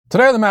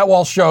Today on the Matt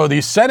Walsh Show,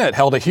 the Senate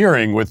held a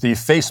hearing with the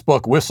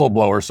Facebook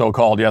whistleblower,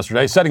 so-called,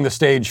 yesterday, setting the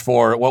stage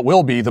for what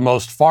will be the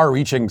most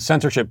far-reaching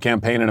censorship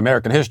campaign in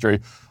American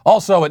history.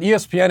 Also, an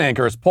ESPN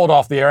anchor is pulled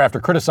off the air after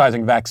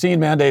criticizing vaccine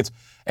mandates,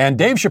 and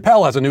Dave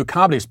Chappelle has a new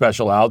comedy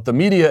special out. The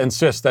media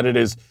insists that it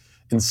is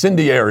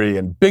incendiary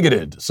and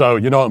bigoted, so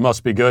you know it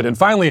must be good. And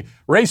finally,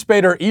 race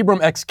baiter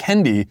Ibram X.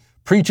 Kendi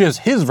preaches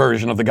his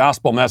version of the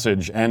gospel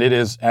message, and it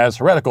is as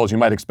heretical as you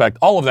might expect.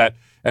 All of that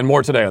and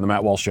more today on the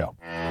Matt Walsh Show.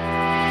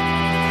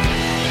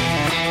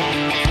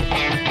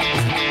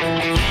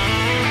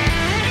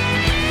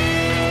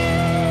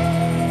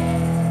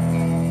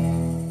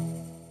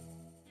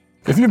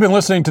 If you've been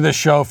listening to this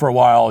show for a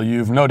while,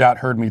 you've no doubt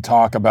heard me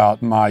talk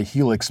about my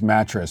Helix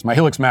mattress. My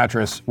Helix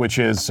mattress, which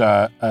is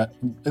a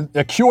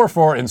cure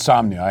for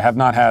insomnia. I have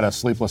not had a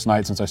sleepless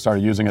night since I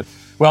started using it.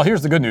 Well,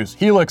 here's the good news.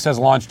 Helix has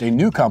launched a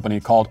new company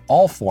called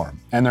Allform,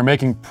 and they're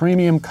making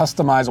premium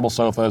customizable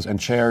sofas and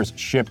chairs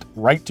shipped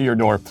right to your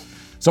door.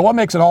 So what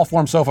makes an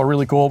Allform sofa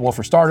really cool? Well,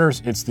 for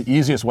starters, it's the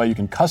easiest way you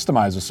can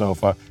customize a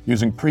sofa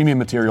using premium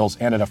materials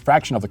and at a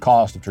fraction of the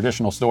cost of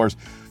traditional stores.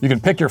 You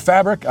can pick your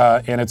fabric,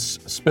 and it's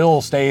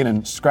spill, stain,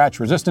 and scratch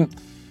resistant.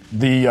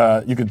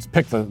 You can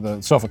pick the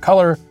sofa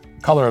color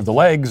of the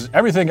legs,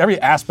 everything, every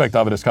aspect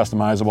of it is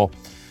customizable.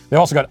 They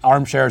also got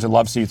armchairs and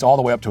love seats all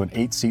the way up to an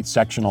 8-seat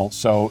sectional,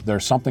 so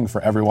there's something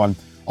for everyone.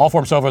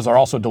 Allform sofas are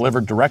also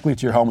delivered directly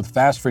to your home with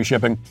fast free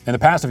shipping. In the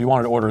past, if you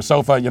wanted to order a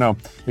sofa,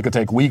 it could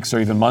take weeks or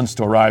even months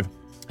to arrive.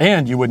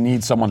 And you would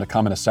need someone to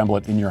come and assemble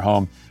it in your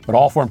home. But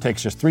Allform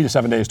takes just 3 to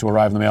 7 days to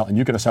arrive in the mail, and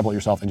you can assemble it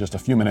yourself in just a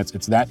few minutes.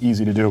 It's that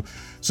easy to do.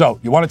 So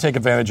you want to take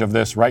advantage of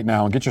this right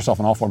now and get yourself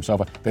an Allform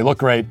sofa. They look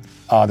great.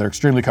 They're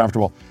extremely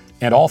comfortable.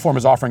 And Allform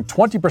is offering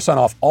 20%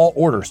 off all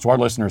orders to our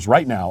listeners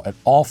right now at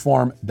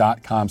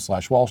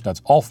allform.com/Walsh.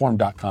 That's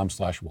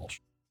allform.com/Walsh.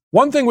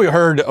 One thing we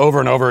heard over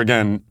and over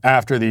again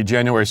after the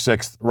January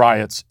 6th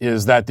riots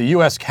is that the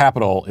U.S.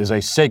 Capitol is a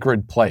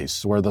sacred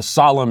place where the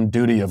solemn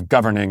duty of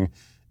governing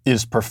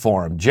is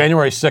performed.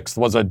 January 6th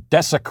was a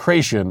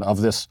desecration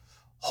of this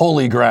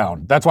holy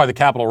ground. That's why the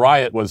Capitol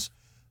riot was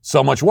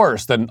so much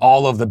worse than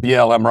all of the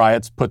BLM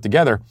riots put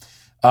together,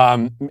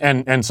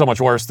 and so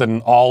much worse than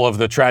all of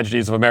the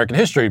tragedies of American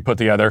history put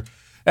together.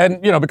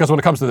 And, because when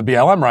it comes to the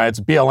BLM riots,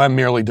 BLM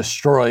merely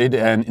destroyed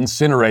and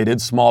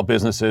incinerated small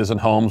businesses and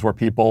homes where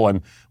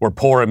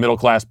poor and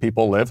middle-class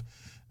people live,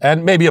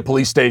 and maybe a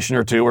police station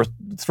or two were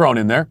thrown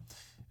in there.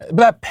 But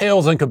that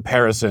pales in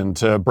comparison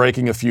to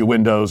breaking a few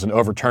windows and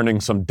overturning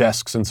some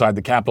desks inside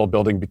the Capitol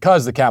building,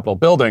 because the Capitol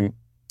building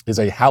is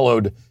a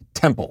hallowed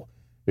temple.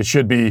 It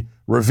should be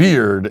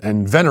revered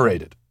and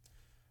venerated.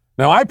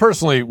 Now, I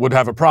personally would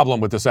have a problem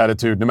with this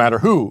attitude no matter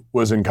who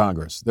was in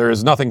Congress. There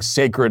is nothing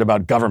sacred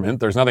about government.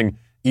 There's nothing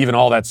even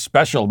all that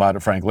special about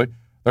it, frankly.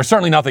 There's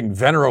certainly nothing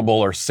venerable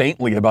or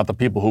saintly about the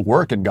people who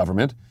work in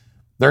government.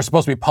 They're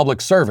supposed to be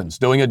public servants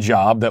doing a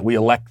job that we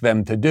elect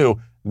them to do.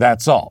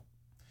 That's all.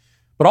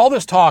 But all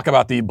this talk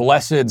about the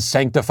blessed,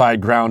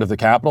 sanctified ground of the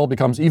Capitol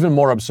becomes even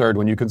more absurd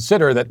when you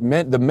consider that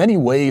the many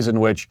ways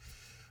in which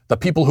the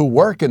people who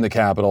work in the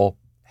Capitol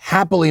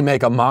happily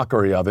make a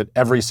mockery of it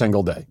every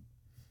single day.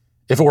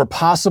 If it were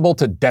possible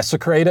to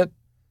desecrate it,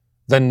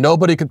 then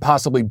nobody could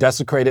possibly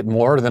desecrate it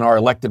more than our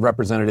elected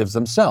representatives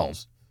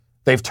themselves.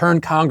 They've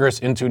turned Congress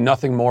into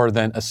nothing more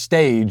than a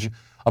stage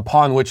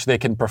upon which they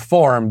can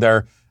perform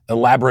their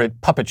elaborate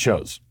puppet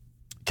shows.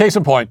 Case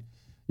in point,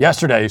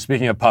 yesterday,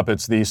 speaking of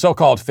puppets, the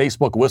so-called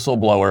Facebook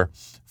whistleblower,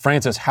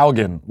 Frances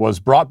Haugen,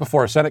 was brought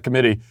before a Senate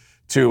committee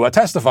to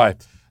testify.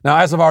 Now,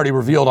 as I've already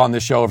revealed on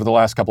this show over the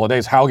last couple of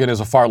days, Haugen is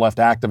a far-left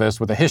activist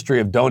with a history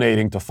of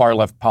donating to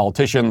far-left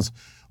politicians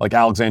like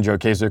Alexandria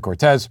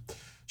Ocasio-Cortez.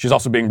 She's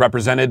also being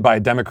represented by a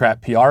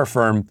Democrat PR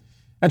firm,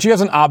 and she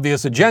has an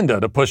obvious agenda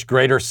to push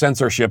greater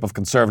censorship of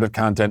conservative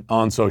content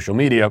on social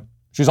media.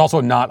 She's also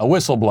not a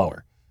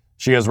whistleblower.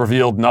 She has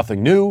revealed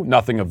nothing new,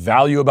 nothing of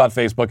value about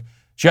Facebook.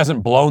 She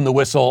hasn't blown the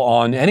whistle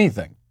on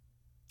anything.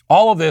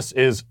 All of this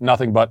is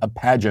nothing but a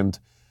pageant,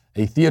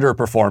 a theater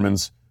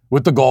performance,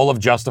 with the goal of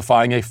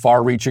justifying a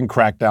far-reaching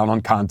crackdown on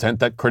content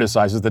that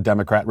criticizes the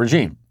Democrat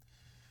regime.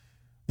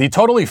 The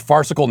totally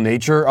farcical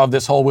nature of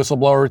this whole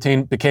whistleblower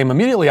routine became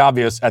immediately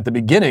obvious at the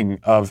beginning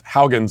of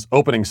Haugen's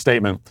opening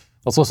statement.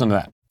 Let's listen to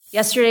that.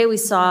 Yesterday, we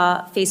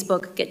saw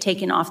Facebook get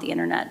taken off the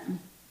internet.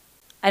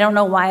 I don't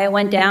know why it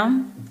went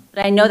down,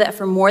 but I know that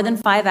for more than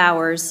 5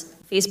 hours,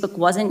 Facebook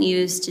wasn't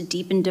used to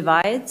deepen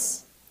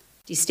divides,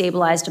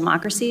 destabilize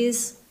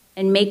democracies,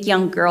 and make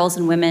young girls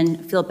and women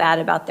feel bad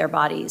about their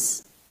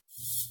bodies.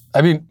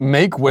 I mean,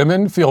 make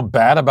women feel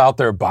bad about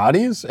their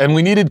bodies? And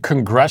we needed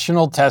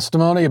congressional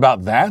testimony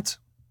about that?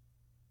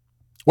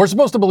 We're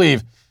supposed to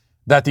believe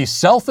that the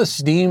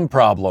self-esteem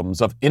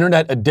problems of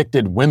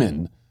internet-addicted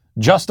women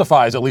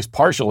justifies, at least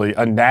partially,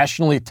 a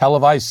nationally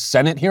televised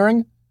Senate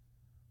hearing?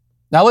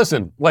 Now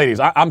listen, ladies,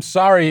 I'm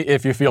sorry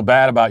if you feel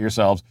bad about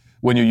yourselves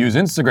when you use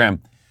Instagram.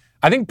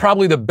 I think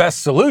probably the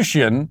best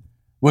solution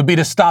would be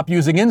to stop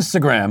using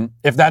Instagram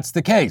if that's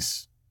the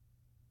case.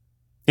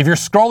 If you're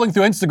scrolling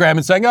through Instagram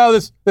and saying, oh,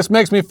 this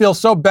makes me feel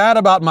so bad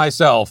about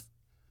myself,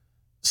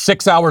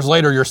 6 hours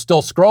later you're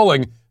still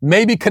scrolling,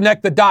 maybe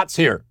connect the dots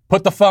here.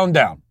 Put the phone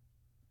down.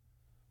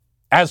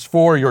 As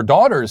for your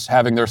daughters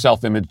having their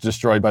self-image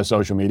destroyed by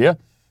social media,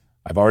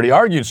 I've already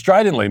argued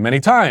stridently many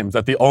times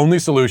that the only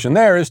solution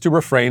there is to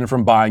refrain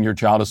from buying your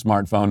child a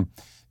smartphone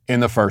in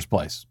the first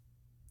place.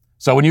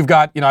 So when you've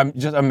got, I'm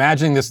just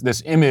imagining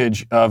this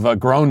image of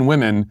grown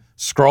women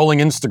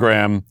scrolling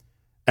Instagram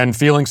and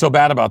feeling so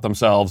bad about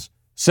themselves,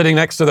 sitting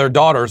next to their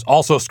daughters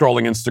also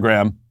scrolling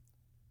Instagram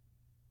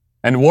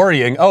and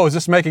worrying, oh, is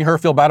this making her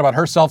feel bad about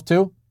herself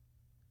too?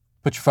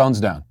 Put your phones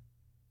down.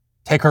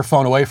 Take her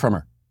phone away from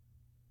her.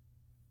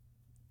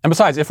 And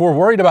besides, if we're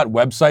worried about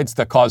websites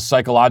that cause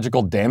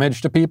psychological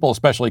damage to people,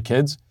 especially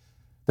kids,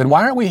 then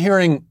why aren't we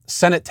hearing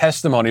Senate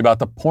testimony about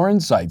the porn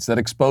sites that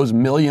expose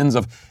millions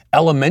of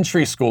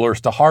elementary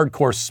schoolers to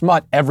hardcore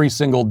smut every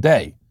single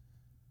day?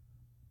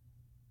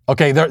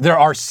 Okay, there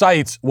are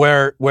sites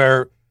where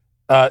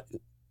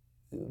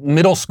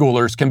middle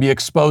schoolers can be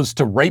exposed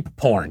to rape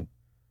porn,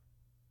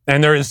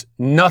 and there is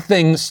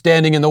nothing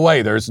standing in the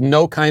way. There's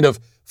no kind of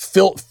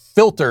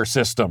filter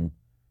system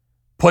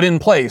put in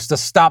place to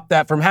stop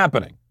that from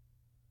happening.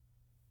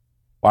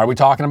 Why are we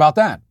talking about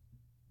that?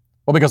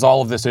 Well, because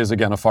all of this is,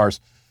 again, a farce.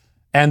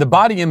 And the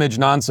body image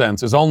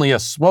nonsense is only a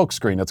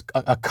smokescreen. It's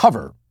a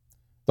cover.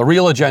 The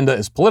real agenda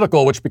is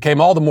political, which became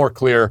all the more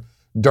clear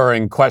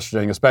during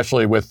questioning,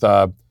 especially with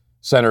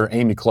Senator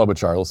Amy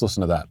Klobuchar. Let's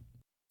listen to that.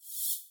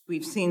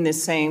 We've seen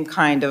this same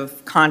kind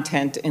of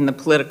content in the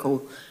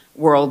political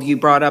world. You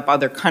brought up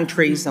other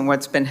countries and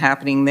what's been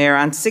happening there.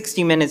 On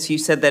 60 Minutes, you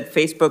said that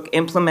Facebook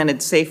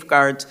implemented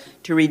safeguards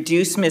to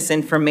reduce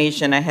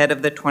misinformation ahead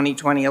of the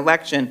 2020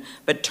 election,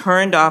 but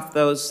turned off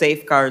those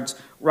safeguards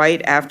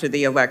right after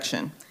the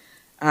election.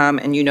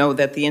 And you know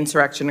that the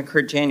insurrection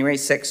occurred January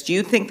 6th. Do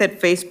you think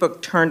that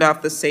Facebook turned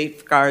off the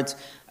safeguards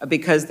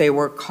because they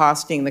were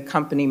costing the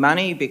company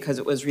money, because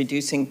it was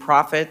reducing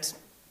profits?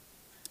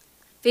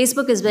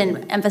 Facebook has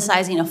been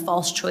emphasizing a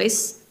false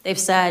choice. They've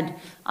said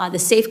the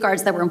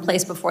safeguards that were in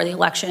place before the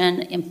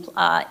election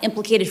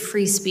implicated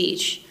free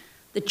speech.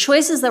 The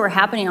choices that were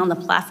happening on the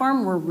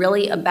platform were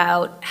really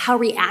about how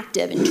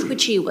reactive and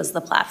twitchy was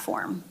the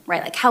platform,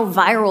 right? Like how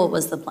viral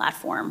was the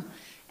platform.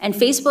 And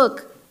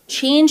Facebook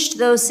changed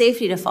those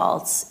safety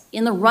defaults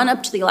in the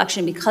run-up to the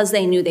election because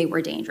they knew they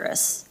were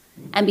dangerous.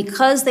 And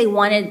because they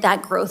wanted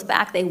that growth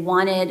back, they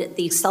wanted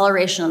the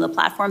acceleration of the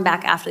platform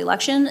back after the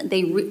election,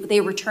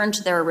 they returned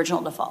to their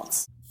original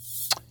defaults.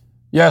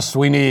 Yes,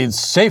 we need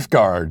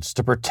safeguards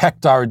to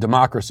protect our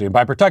democracy. And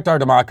by protect our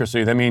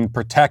democracy, they mean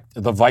protect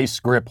the vice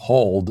grip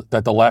hold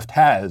that the left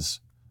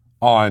has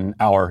on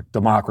our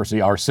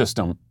democracy, our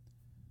system.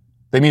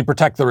 They mean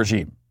protect the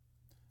regime.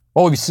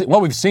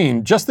 What we've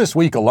seen just this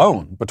week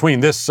alone,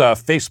 between this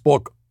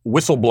Facebook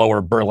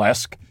whistleblower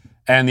burlesque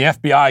and the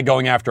FBI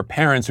going after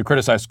parents who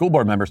criticize school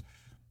board members,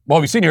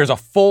 what we've seen here is a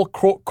full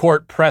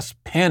court press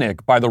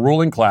panic by the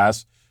ruling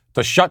class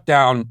to shut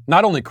down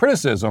not only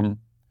criticism,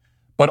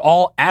 but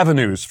all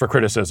avenues for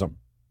criticism.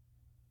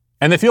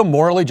 And they feel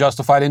morally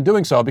justified in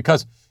doing so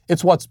because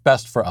it's what's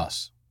best for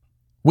us.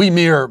 We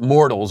mere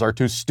mortals are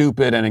too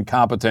stupid and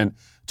incompetent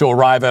to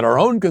arrive at our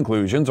own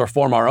conclusions or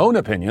form our own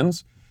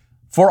opinions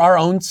for our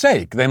own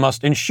sake. They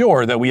must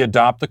ensure that we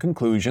adopt the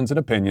conclusions and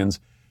opinions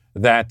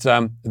that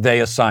they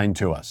assign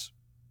to us.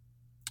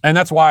 And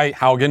that's why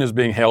Haugen is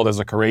being hailed as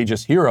a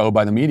courageous hero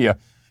by the media.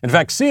 In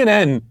fact,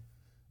 CNN,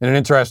 in an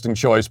interesting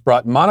choice,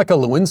 brought Monica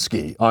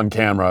Lewinsky on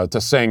camera to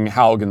sing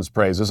Haugen's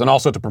praises and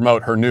also to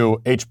promote her new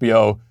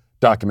HBO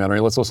documentary.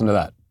 Let's listen to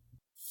that.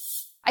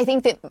 I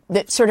think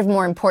that sort of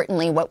more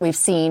importantly, what we've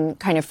seen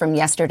kind of from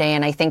yesterday,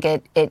 and I think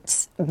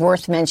it's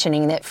worth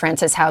mentioning that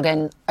Frances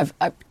Haugen,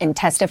 in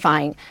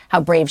testifying,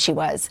 how brave she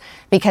was,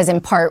 because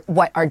in part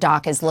what our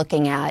doc is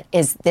looking at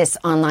is this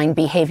online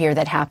behavior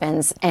that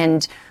happens,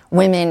 and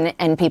women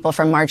and people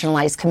from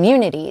marginalized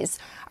communities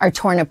are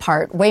torn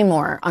apart way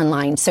more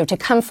online. So to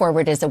come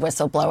forward as a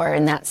whistleblower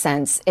in that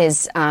sense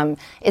is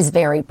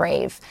very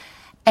brave.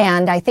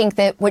 And I think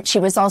that what she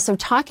was also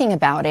talking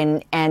about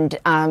and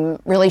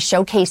really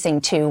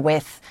showcasing too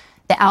with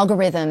the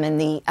algorithm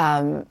and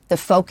the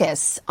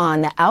focus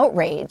on the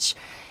outrage,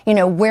 you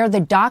know, where the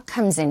doc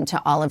comes into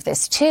all of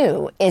this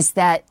too is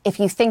that if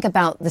you think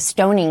about the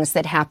stonings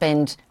that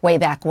happened way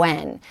back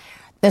when,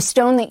 the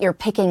stone that you're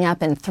picking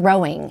up and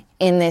throwing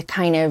in the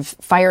kind of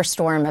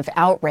firestorm of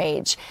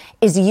outrage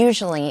is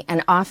usually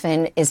and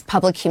often is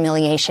public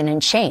humiliation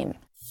and shame.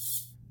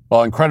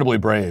 Well, incredibly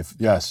brave,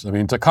 yes. I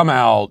mean, to come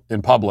out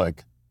in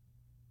public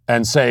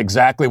and say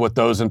exactly what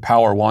those in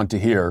power want to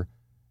hear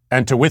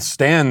and to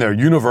withstand their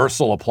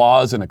universal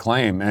applause and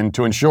acclaim and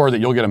to ensure that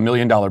you'll get $1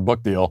 million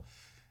book deal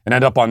and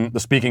end up on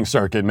the speaking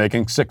circuit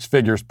making 6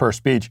 figures per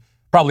speech,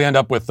 probably end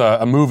up with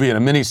a movie and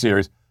a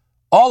miniseries.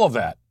 All of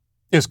that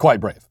is quite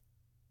brave.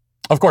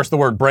 Of course, the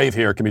word brave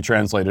here can be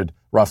translated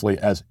roughly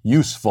as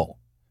useful.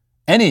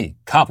 Any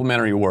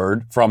complimentary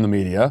word from the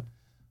media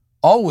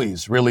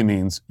always really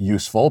means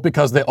useful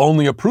because they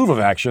only approve of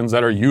actions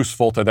that are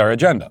useful to their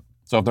agenda.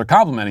 So if they're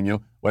complimenting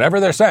you, whatever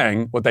they're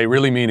saying, what they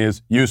really mean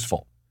is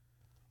useful.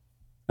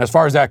 As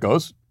far as that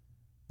goes,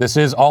 this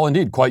is all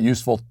indeed quite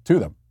useful to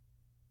them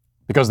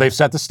because they've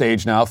set the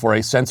stage now for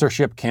a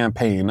censorship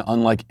campaign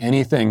unlike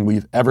anything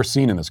we've ever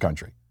seen in this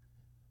country.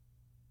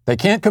 They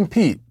can't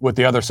compete with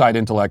the other side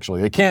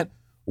intellectually. They can't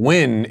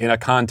win in a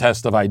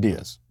contest of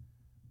ideas.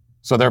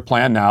 So their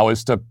plan now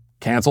is to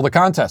cancel the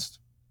contest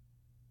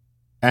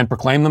and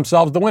proclaim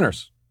themselves the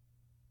winners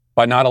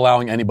by not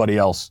allowing anybody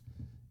else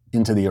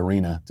into the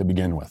arena to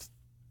begin with.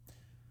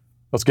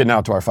 Let's get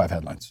now to our 5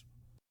 headlines.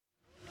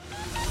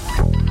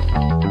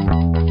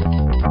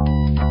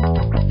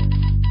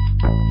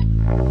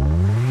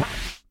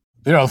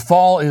 You know,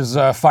 fall is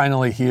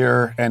finally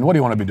here, and what do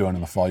you want to be doing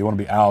in the fall? You want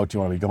to be out, you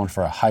want to be going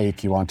for a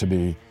hike, you want to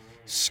be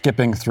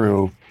skipping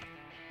through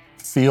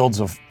fields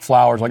of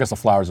flowers. Well, I guess the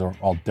flowers are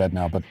all dead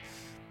now, but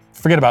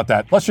forget about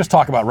that. Let's just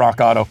talk about Rock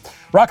Auto.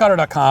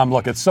 RockAuto.com,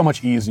 look, it's so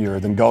much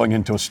easier than going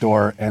into a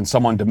store and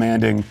someone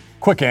demanding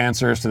quick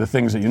answers to the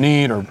things that you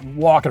need or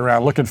walking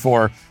around looking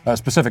for a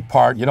specific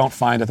part. You don't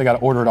find it. They got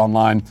to order it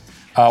online.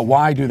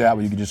 Why do that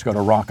when you can just go to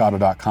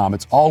RockAuto.com?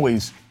 It's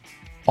always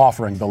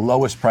offering the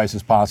lowest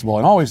prices possible,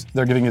 and always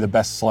they're giving you the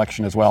best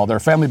selection as well. They're a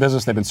family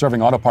business. They've been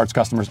serving auto parts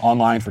customers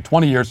online for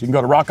 20 years. You can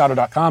go to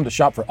RockAuto.com to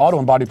shop for auto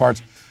and body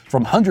parts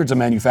from hundreds of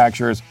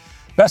manufacturers.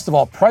 Best of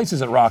all,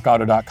 prices at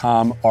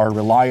RockAuto.com are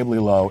reliably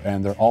low,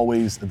 and they're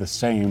always the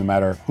same no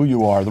matter who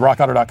you are. The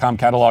RockAuto.com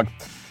catalog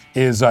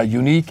is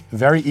unique,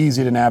 very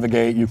easy to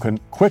navigate. You can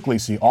quickly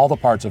see all the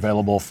parts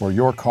available for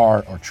your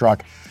car or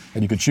truck,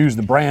 and you can choose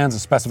the brands, the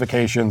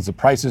specifications, the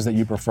prices that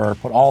you prefer,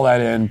 put all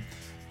that in,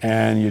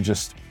 and you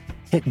just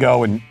hit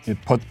go, and it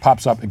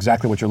pops up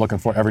exactly what you're looking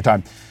for every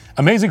time.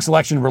 Amazing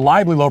selection,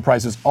 reliably low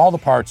prices, all the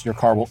parts your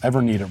car will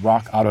ever need at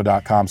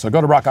RockAuto.com. So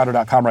go to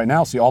RockAuto.com right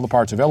now, see all the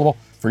parts available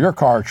for your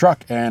car or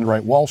truck, and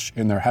write Walsh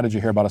in their How Did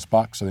You Hear About Us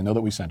box so they know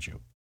that we sent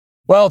you.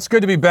 Well, it's good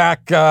to be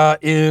back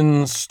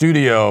in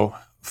studio,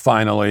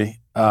 finally.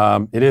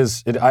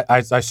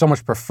 I so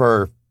much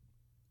prefer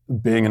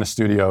being in a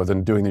studio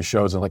than doing these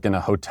shows in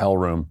a hotel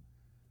room.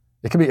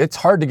 It's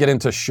hard to get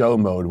into show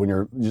mode when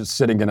you're just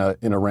sitting in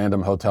a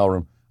random hotel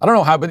room. I don't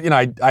know how, but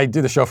I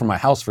did the show from my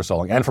house for so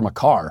long and from a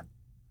car.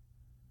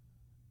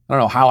 I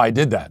don't know how I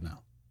did that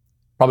now.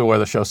 Probably why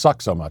the show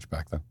sucked so much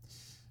back then,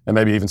 and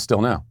maybe even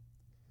still now.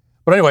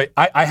 But anyway,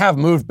 I have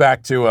moved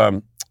back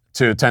to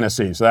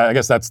Tennessee, so I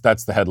guess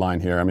that's the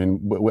headline here. I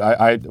mean,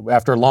 I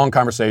after long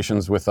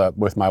conversations with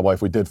my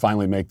wife, we did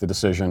finally make the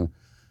decision,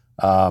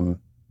 and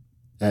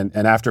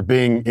after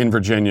being in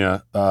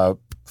Virginia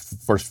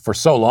for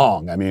so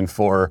long, I mean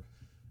for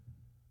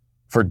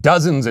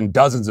dozens and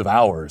dozens of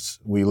hours,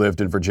 we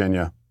lived in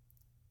Virginia,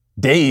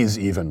 days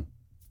even.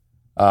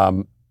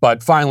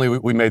 But finally,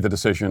 we made the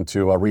decision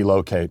to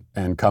relocate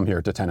and come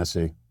here to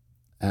Tennessee.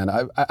 And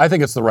I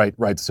think it's the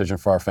right decision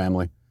for our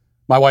family.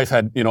 My wife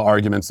had,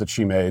 arguments that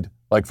she made.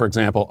 Like, for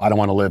example, I don't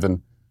want to live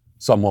in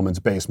some woman's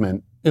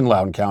basement in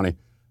Loudoun County.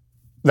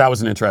 That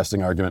was an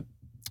interesting argument.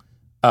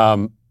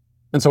 And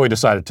so we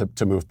decided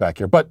to move back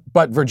here. But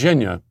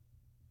Virginia,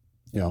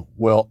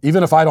 will,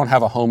 even if I don't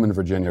have a home in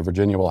Virginia,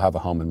 Virginia will have a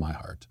home in my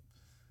heart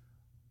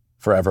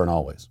forever and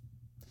always.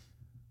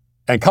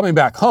 And coming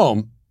back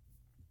home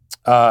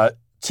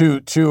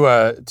to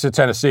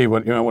Tennessee,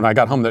 when I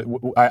got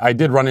home, I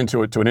did run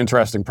into an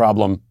interesting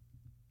problem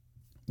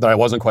that I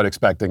wasn't quite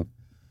expecting.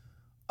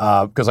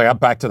 Because I got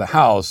back to the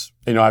house,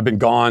 I've been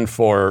gone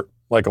for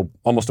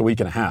almost a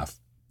week and a half.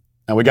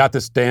 And we got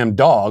this damn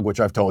dog, which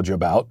I've told you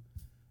about.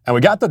 And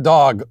we got the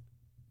dog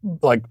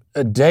like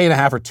a day and a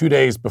half or 2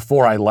 days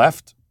before I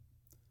left.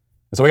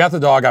 And so we got the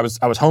dog. I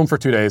was home for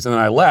 2 days, and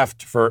then I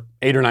left for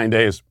 8 or 9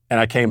 days. And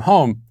I came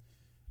home,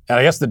 and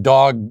I guess the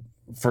dog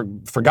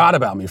forgot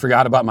about me,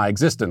 forgot about my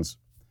existence,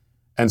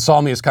 and saw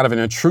me as kind of an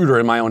intruder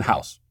in my own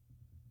house.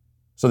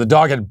 So the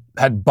dog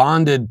had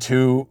bonded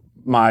to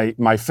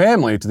my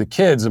family, to the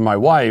kids and my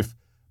wife,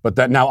 but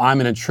that now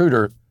I'm an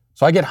intruder.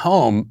 So I get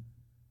home,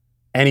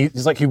 and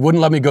he's like, he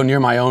wouldn't let me go near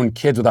my own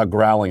kids without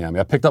growling at me.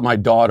 I picked up my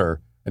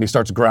daughter, and he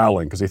starts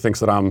growling because he thinks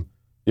that I'm,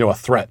 a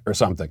threat or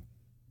something.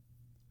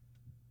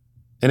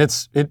 And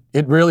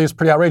it really is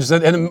pretty outrageous.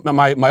 And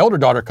my older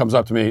daughter comes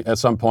up to me at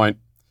some point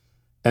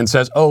and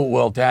says, "Oh,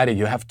 well, Daddy,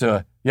 you have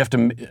to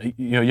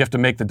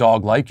make the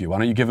dog like you. Why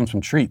don't you give him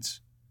some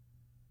treats?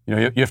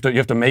 You have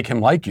to make him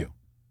like you."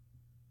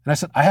 And I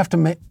said,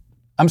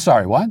 I'm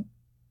sorry, what?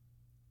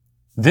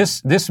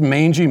 This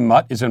mangy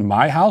mutt is in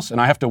my house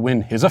and I have to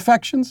win his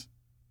affections?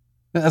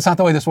 That's not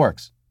the way this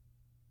works.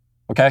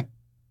 Okay?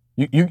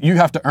 You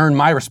have to earn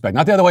my respect,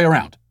 not the other way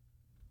around.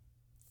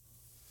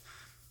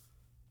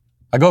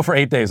 I go for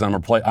 8 days and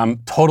I'm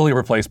totally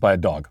replaced by a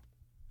dog.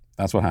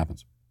 That's what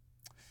happens.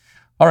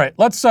 All right,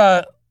 let's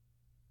start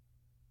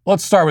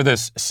with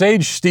this.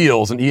 Sage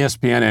Steele's an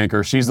ESPN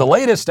anchor. She's the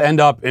latest to end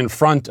up in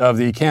front of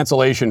the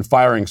cancellation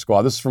firing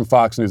squad. This is from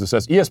Fox News. It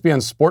says ESPN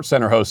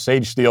SportsCenter host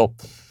Sage Steele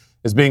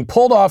is being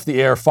pulled off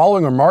the air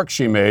following remarks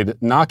she made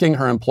knocking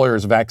her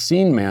employer's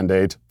vaccine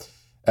mandate,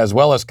 as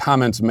well as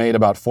comments made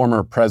about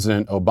former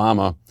President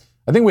Obama.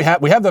 I think we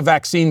have the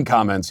vaccine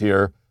comments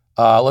here.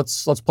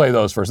 Let's play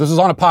those first. This is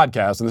on a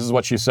podcast, and this is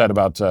what she said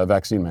about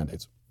vaccine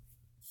mandates.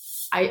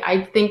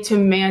 I think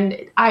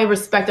I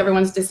respect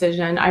everyone's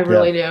decision. I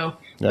really do. Yeah.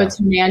 But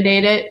to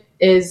mandate it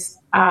is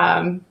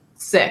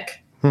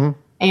sick. Mm-hmm.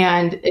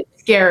 And it's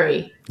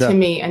scary to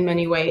me in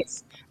many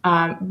ways.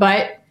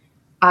 But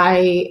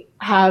I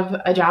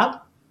have a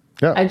job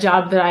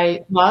that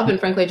I love, and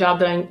frankly, a job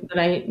that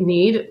I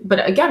need.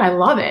 But again, I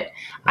love it.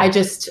 I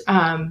just,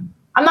 I'm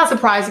not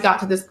surprised it got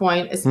to this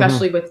point,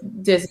 especially with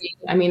Disney.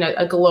 I mean,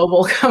 a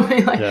global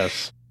company like.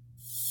 Yes.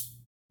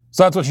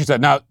 So that's what she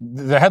said. Now,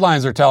 the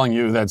headlines are telling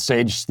you that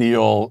Sage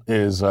Steele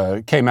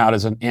came out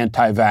as an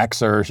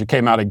anti-vaxxer. She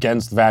came out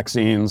against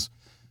vaccines.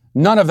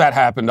 None of that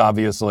happened,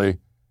 obviously.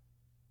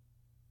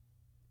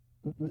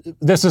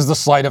 This is the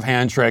sleight of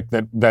hand trick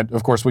that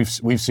of course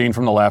we've seen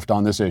from the left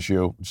on this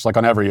issue. Just like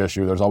on every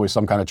issue, there's always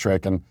some kind of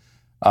trick, and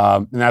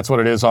that's what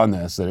it is on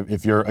this. That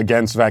if you're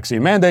against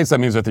vaccine mandates, that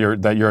means that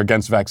you're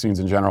against vaccines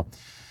in general.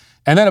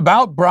 And then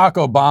about Barack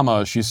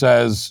Obama, she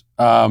says,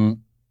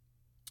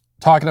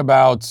 talking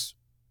about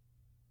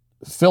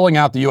filling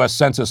out the U.S.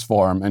 Census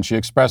form, and she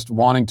expressed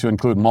wanting to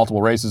include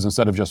multiple races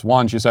instead of just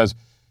one. She says,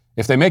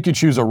 if they make you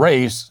choose a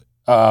race,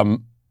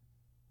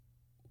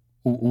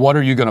 what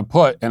are you going to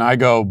put? And I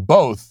go,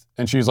 both.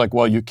 And she's like,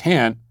 well, you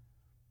can't.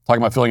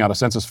 Talking about filling out a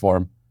census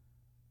form.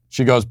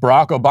 She goes,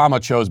 Barack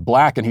Obama chose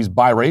black and he's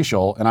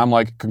biracial. And I'm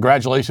like,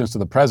 congratulations to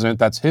the president.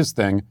 That's his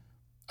thing.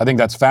 I think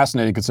that's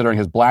fascinating considering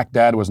his black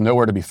dad was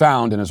nowhere to be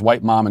found and his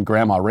white mom and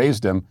grandma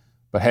raised him.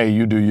 But hey,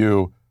 you do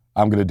you.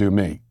 I'm going to do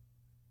me.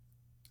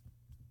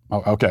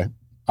 Oh, okay.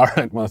 All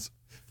right. Well,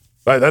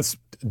 that's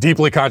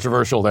deeply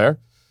controversial there.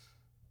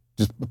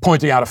 Just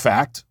pointing out a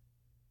fact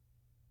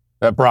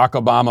that Barack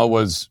Obama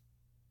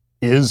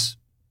is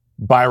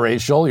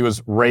biracial. He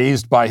was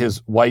raised by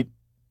his white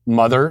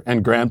mother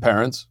and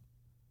grandparents,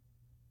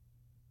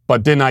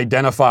 but didn't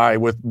identify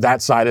with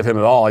that side of him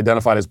at all,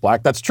 identified as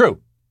black. That's true.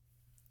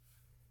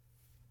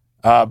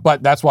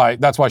 But that's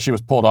why she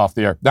was pulled off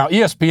the air. Now,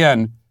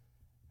 ESPN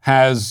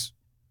has,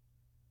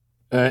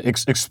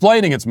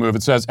 explaining its move,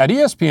 it says, at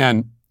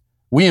ESPN,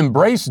 we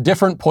embrace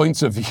different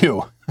points of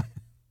view.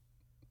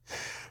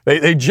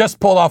 They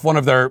just pulled off one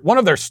of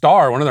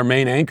their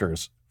main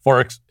anchors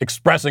for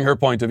expressing her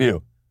point of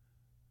view.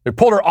 They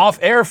pulled her off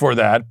air for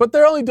that, but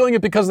they're only doing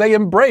it because they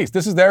embrace.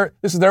 This is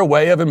their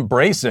way of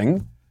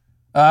embracing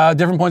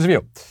different points of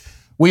view.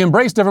 We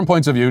embrace different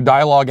points of view,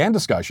 dialogue, and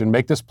discussion,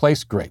 make this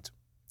place great.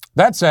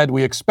 That said,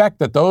 we expect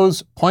that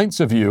those points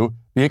of view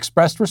be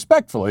expressed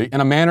respectfully in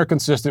a manner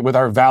consistent with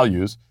our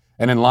values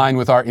and in line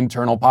with our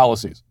internal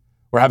policies.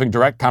 We're having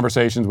direct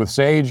conversations with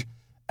Sage,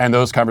 and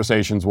those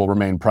conversations will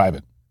remain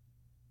private.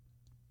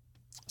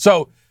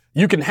 So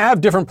you can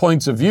have different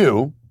points of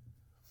view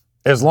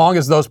as long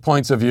as those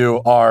points of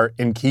view are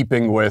in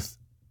keeping with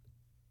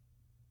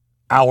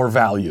our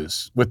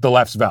values, with the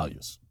left's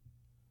values.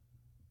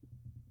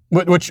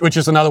 Which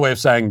is another way of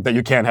saying that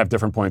you can't have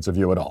different points of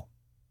view at all.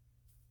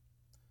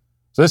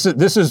 So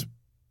this is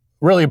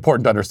really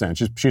important to understand.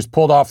 She's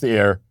pulled off the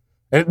air.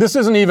 And this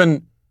isn't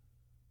even,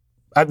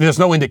 there's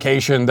no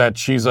indication that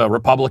she's a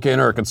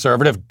Republican or a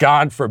conservative.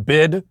 God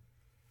forbid.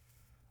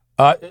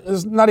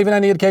 There's not even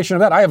any indication of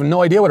that. I have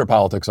no idea what her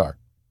politics are.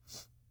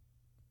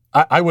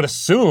 I would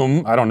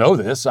assume, I don't know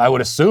this, I would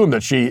assume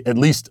that she at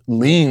least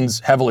leans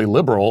heavily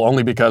liberal,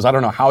 only because I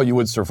don't know how you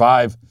would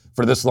survive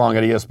for this long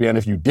at ESPN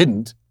if you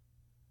didn't.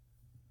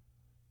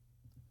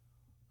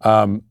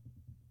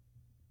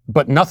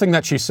 But nothing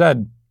that she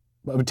said,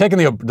 taking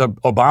the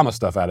Obama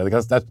stuff out of it,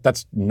 because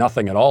that's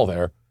nothing at all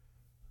there.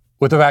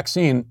 With the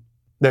vaccine,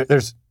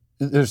 there's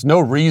no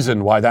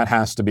reason why that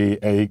has to be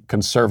a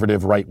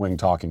conservative right-wing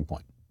talking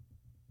point.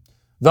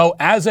 Though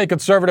as a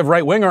conservative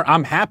right-winger,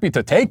 I'm happy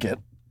to take it.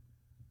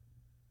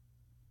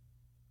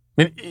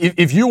 I mean,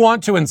 if you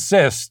want to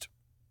insist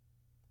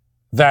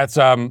that,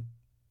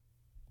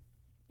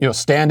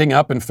 standing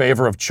up in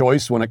favor of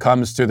choice when it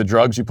comes to the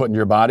drugs you put in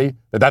your body,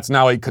 that's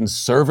now a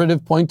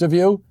conservative point of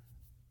view,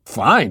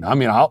 fine. I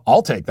mean,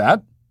 I'll take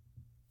that.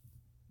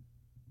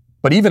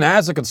 But even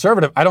as a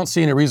conservative, I don't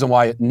see any reason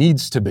why it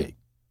needs to be.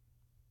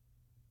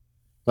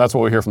 That's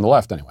what we hear from the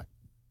left anyway.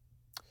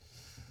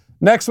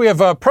 Next, we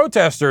have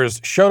protesters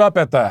showed up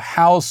at the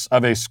house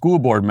of a school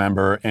board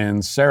member in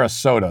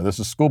Sarasota. This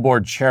is school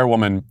board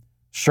chairwoman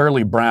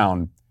Shirley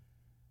Brown.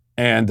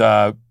 And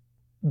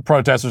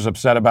protesters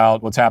upset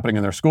about what's happening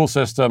in their school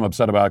system,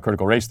 upset about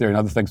critical race theory and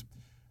other things.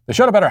 They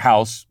showed up at her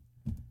house,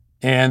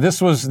 and this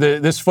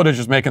footage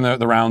was making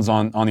the rounds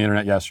on the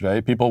internet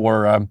yesterday. People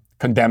were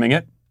condemning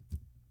it.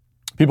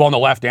 People on the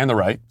left and the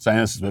right saying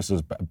this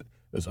is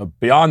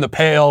beyond the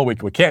pale. We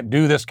can't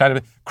do this kind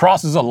of,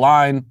 crosses a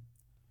line.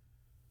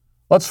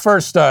 Let's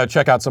first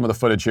check out some of the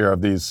footage here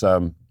of these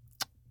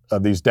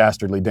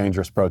dastardly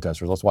dangerous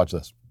protesters. Let's watch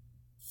this.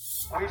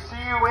 We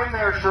see you in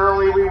there,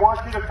 Shirley. We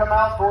want you to come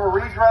out for a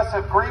redress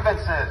of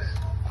grievances.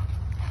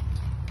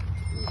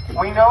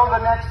 We know the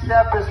next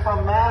step is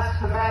from mask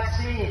to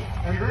vaccine,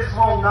 and this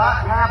will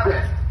not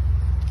happen.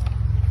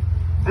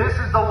 This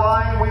is the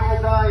line we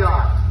will die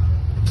on.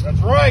 That's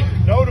right.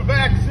 No to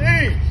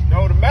vaccines.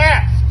 No to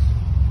masks.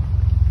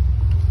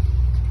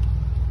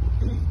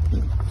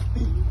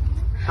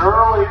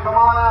 Shirley, come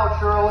on out,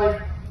 Shirley.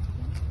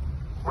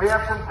 We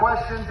have some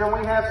questions and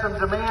we have some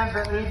demands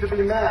that need to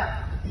be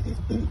met.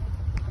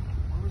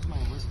 Where's my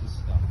list of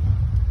stuff?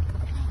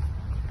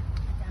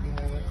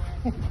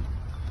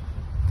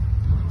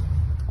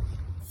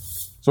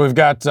 So we've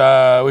got,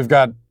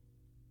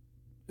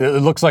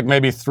 it looks like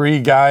maybe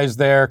 3 guys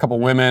there, a couple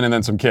women, and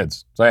then some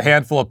kids. So a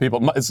handful of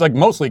people. It's like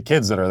mostly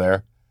kids that are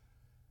there.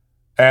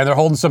 And they're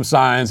holding some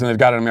signs, and they've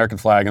got an American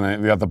flag, and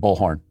they've got the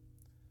bullhorn.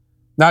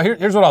 Now,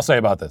 here's what I'll say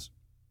about this.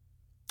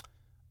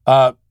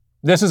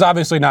 This is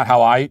obviously not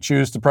how I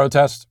choose to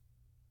protest.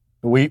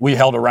 We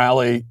held a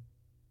rally,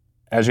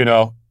 as you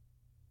know,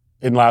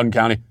 in Loudoun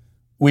County.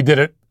 We did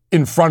it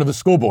in front of the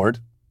school board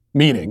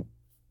meeting.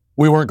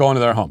 We weren't going to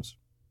their homes.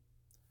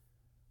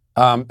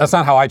 That's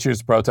not how I choose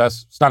to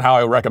protest. It's not how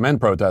I recommend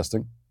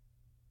protesting.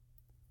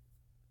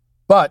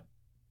 But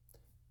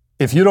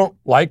if you don't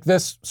like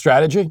this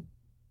strategy,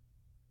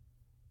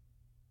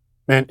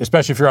 and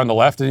especially if you're on the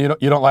left and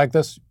you don't like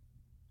this,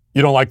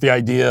 you don't like the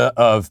idea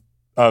of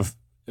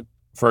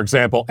for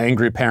example,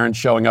 angry parents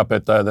showing up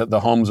at the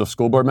homes of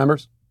school board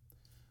members,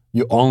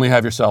 you only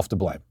have yourself to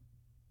blame.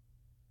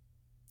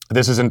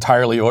 This is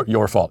entirely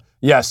your fault.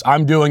 Yes,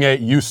 I'm doing a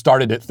you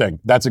started it thing.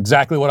 That's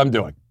exactly what I'm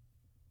doing.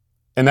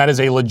 And that is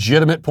a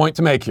legitimate point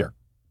to make here.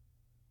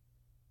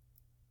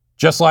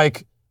 Just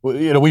like,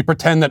 we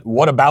pretend that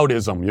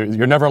whataboutism,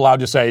 you're never allowed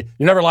to say,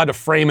 you're never allowed to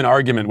frame an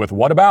argument with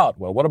what about?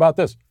 Well, what about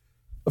this?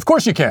 Of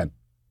course you can.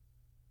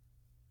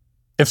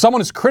 If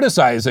someone is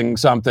criticizing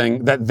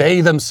something that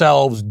they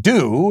themselves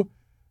do,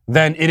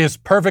 then it is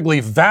perfectly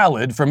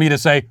valid for me to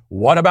say,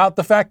 what about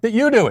the fact that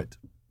you do it?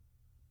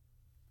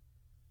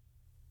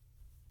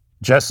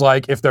 Just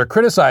like if they're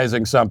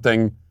criticizing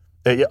something,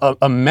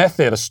 a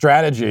method, a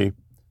strategy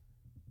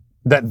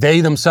that they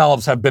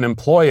themselves have been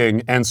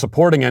employing and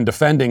supporting and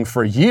defending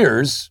for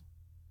years,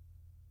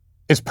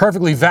 it's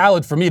perfectly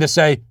valid for me to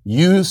say,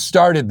 you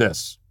started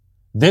this.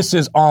 This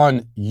is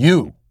on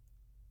you.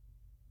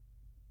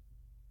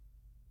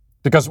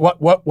 Because what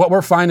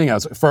we're finding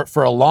out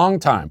for a long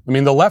time, I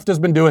mean, the left has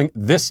been doing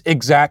this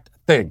exact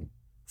thing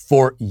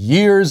for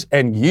years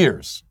and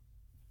years.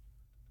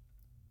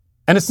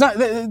 And it's not,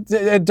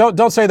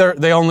 don't say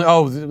they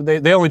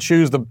only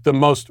choose the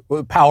most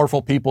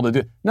powerful people to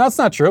do. No, it's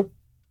not true.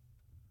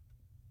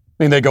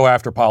 I mean, they go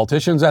after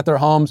politicians at their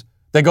homes.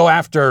 They go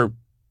after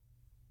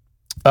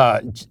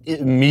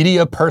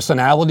media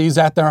personalities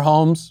at their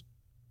homes.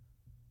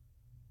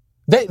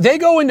 They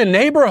go into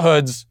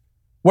neighborhoods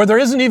where there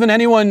isn't even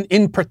anyone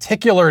in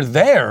particular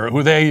there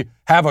who they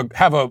have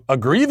a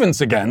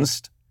grievance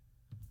against,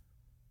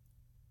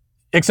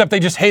 except they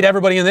just hate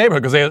everybody in the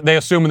neighborhood because they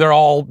assume they're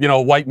all,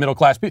 white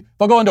middle-class people.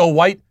 They'll go into a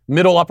white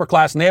middle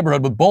upper-class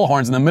neighborhood with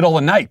bullhorns in the middle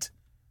of the night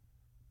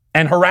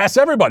and harass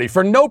everybody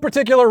for no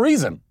particular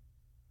reason.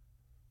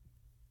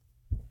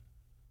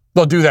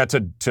 They'll do that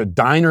to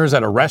diners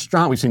at a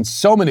restaurant. We've seen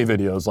so many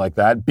videos like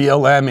that.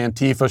 BLM,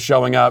 Antifa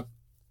showing up,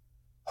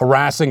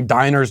 harassing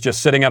diners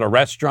just sitting at a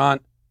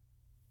restaurant.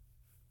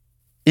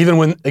 Even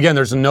when, again,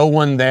 there's no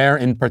one there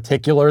in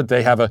particular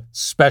they have a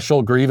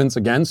special grievance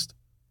against.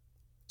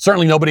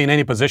 Certainly nobody in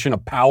any position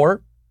of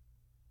power.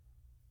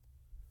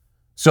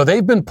 So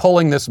they've been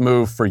pulling this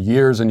move for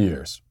years and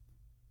years.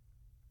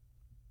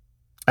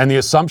 And the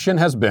assumption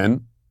has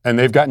been, and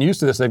they've gotten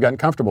used to this, they've gotten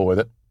comfortable with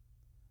it,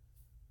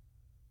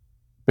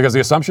 because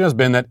the assumption has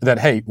been that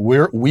hey,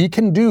 we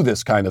can do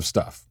this kind of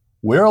stuff.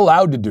 We're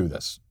allowed to do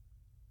this.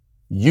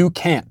 You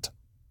can't.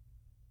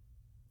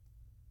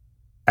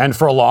 And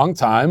for a long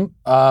time,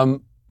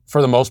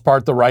 for the most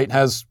part, the right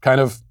has kind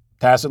of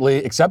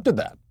tacitly accepted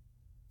that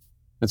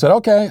and said,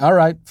 okay, all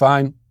right,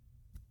 fine.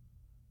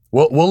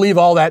 We'll leave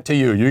all that to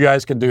you. You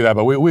guys can do that,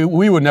 but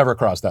we would never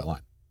cross that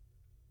line.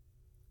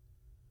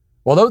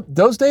 Well,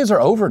 those days are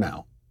over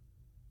now.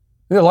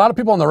 There are a lot of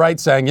people on the right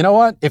saying, you know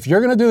what? If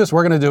you're going to do this,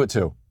 we're going to do it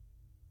too.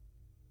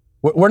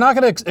 We're not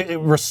going to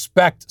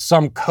respect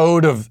some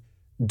code of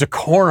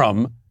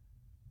decorum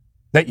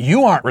that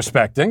you aren't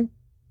respecting.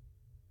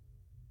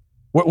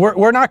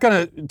 We're not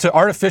going to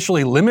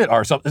artificially limit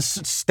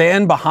ourselves,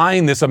 stand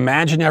behind this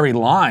imaginary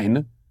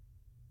line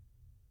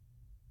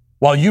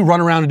while you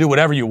run around and do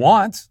whatever you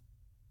want.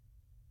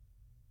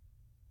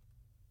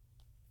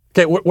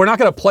 Okay, we're not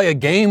going to play a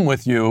game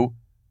with you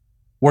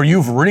where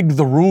you've rigged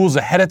the rules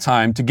ahead of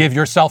time to give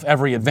yourself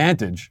every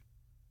advantage.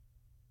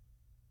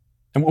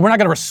 And we're not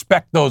going to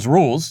respect those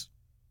rules.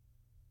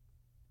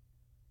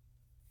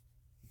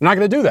 We're not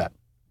going to do that.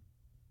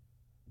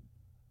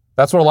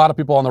 That's what a lot of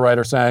people on the right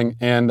are saying.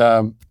 And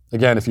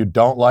again, if you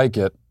don't like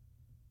it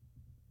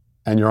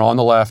and you're on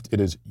the left, it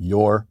is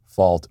your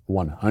fault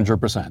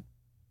 100%.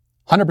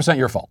 100%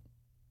 your fault.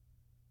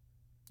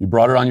 You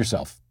brought it on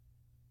yourself.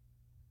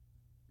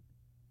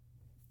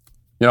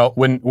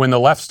 When the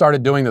left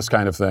started doing this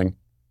kind of thing,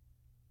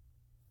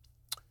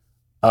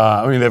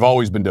 they've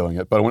always been doing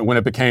it, but when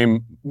it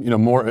became,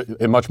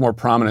 a much more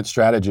prominent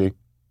strategy,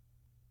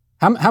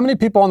 how many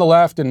people on the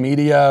left and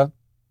media,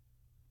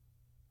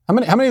 how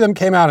many of them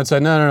came out and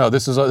said, no,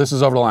 this is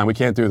over the line. We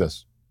can't do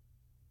this.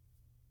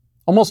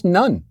 Almost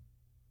none.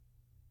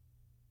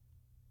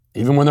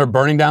 even when they're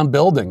burning down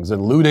buildings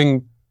and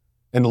looting,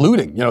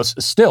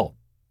 still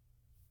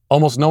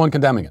almost no one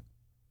condemning it.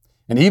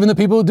 And even the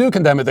people who do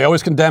condemn it, they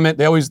always condemn it.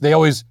 They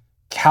always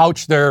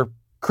couch their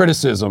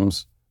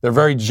criticisms, their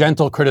very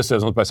gentle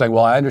criticisms, by saying,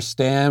 well, I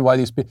understand why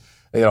these people,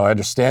 I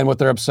understand what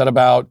they're upset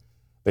about.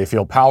 They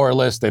feel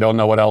powerless. They don't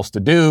know what else to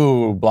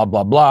do, blah,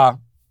 blah, blah.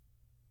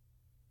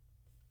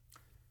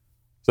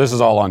 So this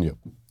is all on you.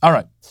 All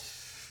right.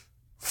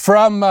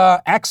 From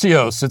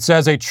Axios, it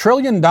says $1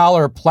 trillion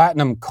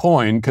platinum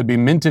coin could be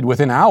minted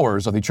within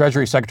hours of the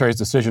Treasury Secretary's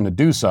decision to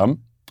do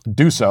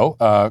so,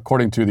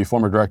 according to the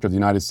former director of the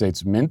United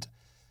States Mint.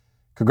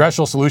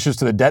 Congressional solutions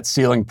to the debt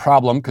ceiling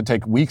problem could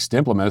take weeks to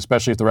implement,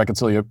 especially if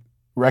the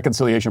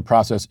reconciliation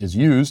process is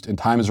used and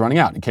time is running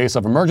out. In case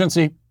of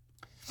emergency,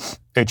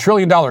 $1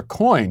 trillion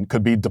coin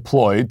could be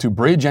deployed to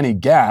bridge any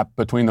gap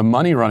between the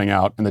money running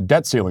out and the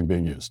debt ceiling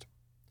being used.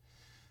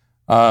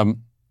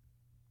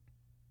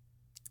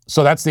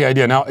 So that's the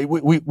idea. Now,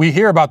 we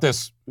hear about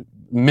this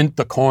mint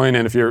the coin,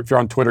 and if you're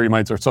on Twitter,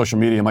 or social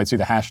media, you might see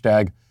the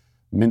hashtag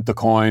mint the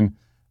coin,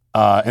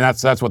 and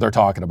that's what they're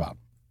talking about.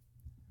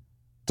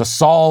 To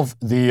solve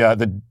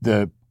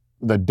the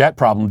debt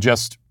problem,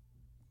 just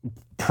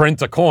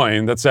print a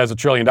coin that says $1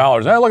 trillion.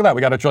 Hey, look at that,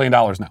 we got $1 trillion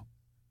now.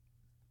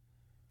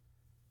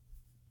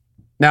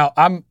 Now,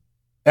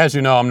 as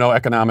you know, I'm no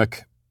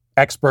economic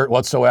expert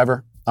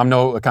whatsoever. I'm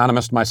no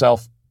economist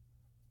myself.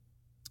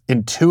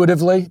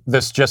 Intuitively,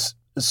 this just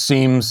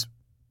seems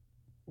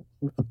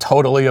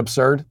totally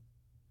absurd.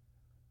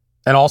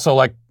 And also,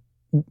 I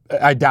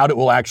doubt it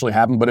will actually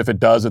happen, but if it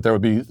does, that there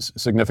would be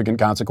significant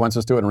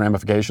consequences to it and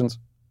ramifications.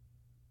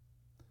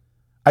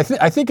 I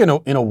think in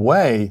a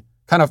way,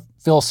 kind of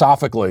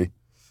philosophically,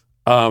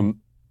 the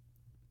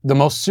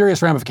most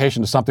serious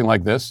ramification to something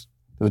like this,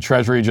 the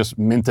Treasury just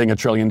minting $1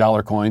 trillion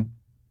coin.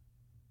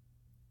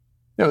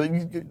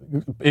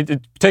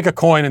 Take a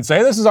coin and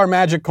say, this is our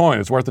magic coin.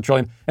 It's worth $1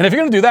 trillion. And if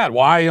you're going to do that,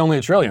 why only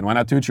 $1 trillion? Why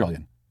not $2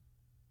 trillion?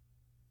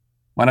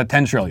 Why not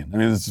 $10 trillion? I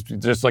mean, it's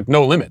just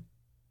no limit.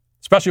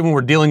 Especially when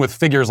we're dealing with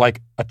figures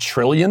like $1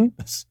 trillion.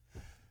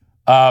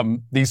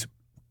 These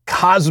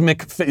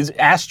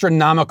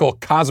astronomical,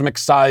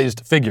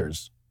 cosmic-sized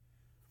figures.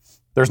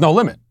 There's no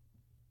limit.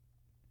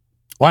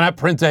 Why not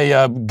print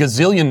a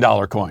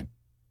gazillion-dollar coin?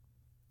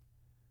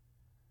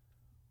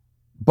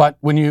 But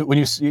when you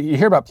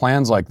hear about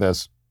plans like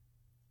this,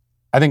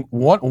 I think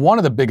one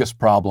of the biggest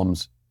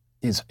problems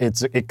is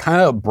it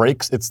kind of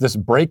breaks. It's this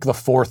break the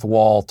fourth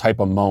wall type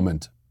of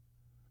moment,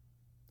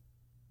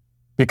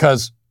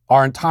 because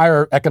our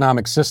entire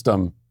economic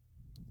system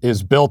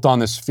is built on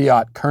this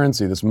fiat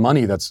currency, this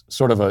money that's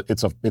sort of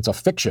it's a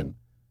fiction.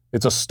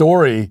 It's a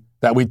story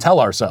that we tell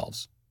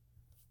ourselves.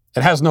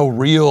 It has no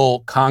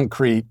real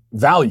concrete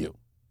value.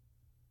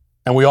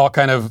 And we all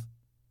kind of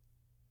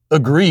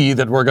agree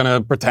that we're going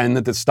to pretend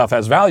that this stuff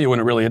has value when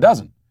it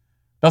doesn't.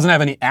 It doesn't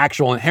have any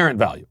actual inherent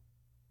value.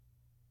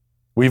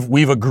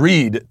 We've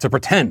agreed to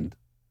pretend.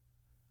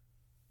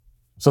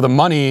 So the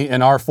money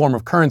in our form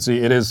of currency,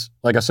 it is,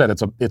 like I said,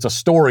 it's a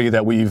story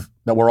that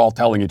we're all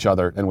telling each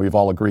other, and we've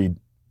all agreed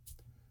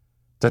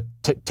to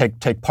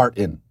take part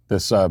in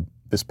this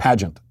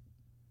pageant.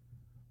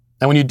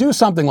 And when you do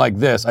something like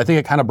this, I think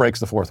it kind of breaks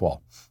the fourth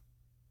wall.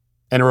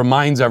 And it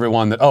reminds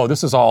everyone that,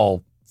 this is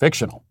all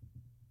fictional.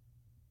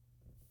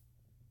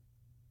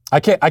 I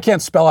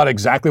can't spell out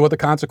exactly what the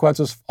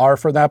consequences are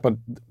for that, but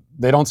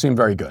they don't seem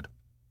very good.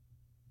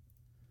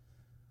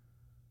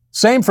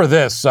 Same for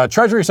this.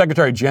 Treasury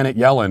Secretary Janet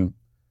Yellen,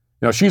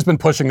 she's been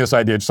pushing this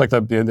idea, just like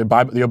the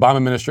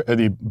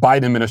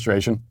Biden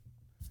administration.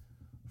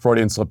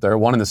 Freudian slip there,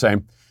 one and the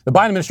same. The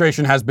Biden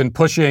administration has been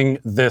pushing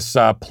this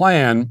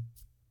plan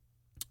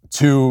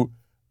to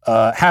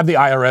have the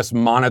IRS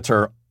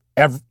monitor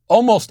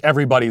almost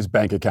everybody's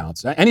bank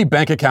accounts. Any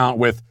bank account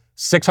with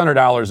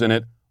 $600 in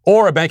it,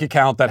 or a bank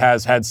account that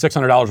has had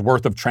 $600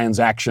 worth of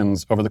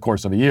transactions over the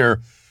course of a year,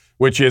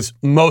 which is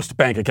most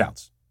bank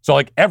accounts.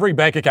 So every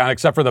bank account,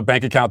 except for the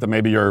bank account that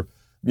maybe your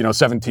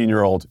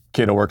 17-year-old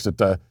kid who works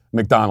at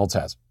McDonald's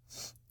has.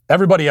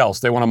 Everybody else,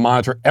 they want to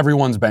monitor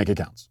everyone's bank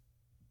accounts,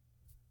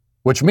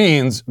 which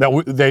means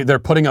that they're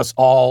putting us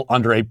all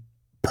under a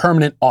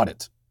permanent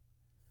audit.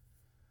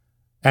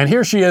 And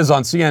here she is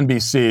on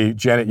CNBC,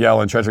 Janet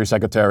Yellen, Treasury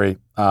Secretary,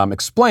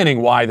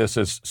 explaining why this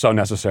is so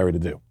necessary to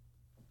do.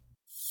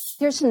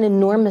 There's an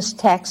enormous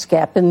tax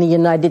gap in the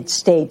United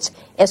States,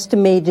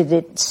 estimated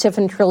at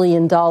 $7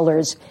 trillion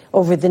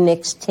over the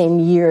next 10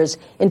 years,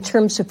 in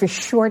terms of a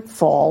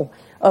shortfall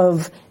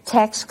of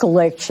tax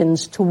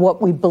collections to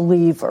what we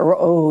believe are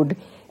owed.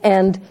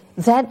 And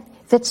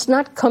that's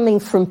not coming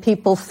from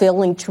people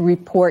failing to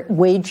report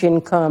wage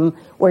income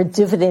or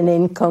dividend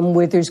income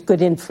where there's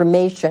good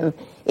information.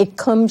 It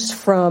comes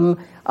from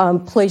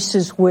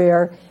places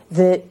where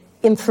the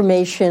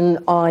information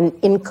on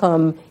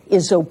income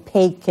is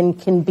opaque and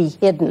can be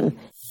hidden.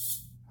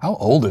 How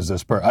old is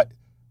this person?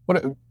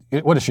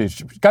 What is she?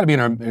 She's got to be in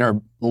her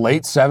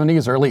late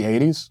 70s, early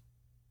 80s.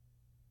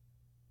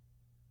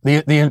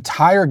 The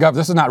entire government,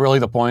 this is not really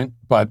the point,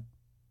 but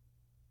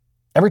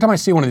Every time I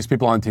see one of these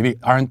people on TV,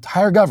 our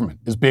entire government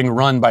is being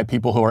run by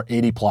people who are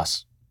 80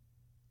 plus.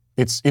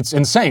 It's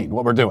insane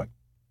what we're doing.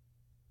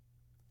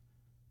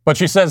 But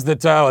she says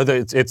that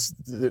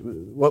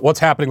what's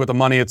happening with the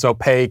money, it's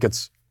opaque,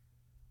 it's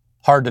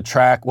hard to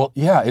track. Well,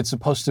 yeah, it's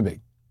supposed to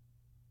be.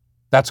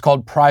 That's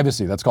called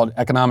privacy. That's called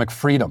economic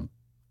freedom.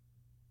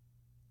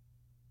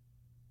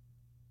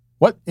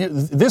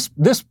 This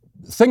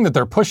thing that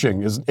they're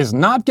pushing is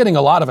not getting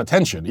a lot of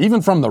attention,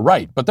 even from the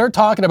right. But they're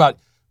talking about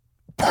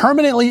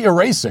permanently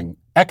erasing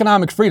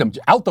economic freedom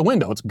out the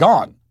window. It's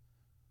gone.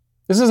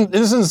 This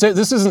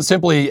isn't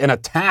simply an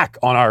attack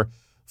on our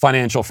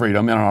financial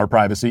freedom and on our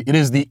privacy. It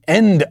is the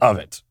end of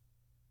it.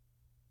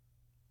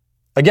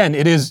 Again,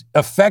 it is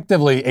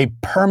effectively a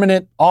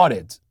permanent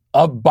audit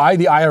by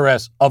the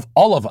IRS of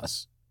all of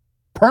us,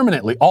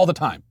 permanently, all the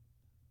time,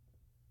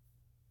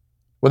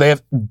 where they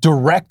have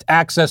direct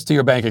access to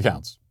your bank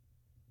accounts.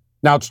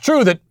 Now, it's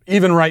true that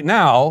even right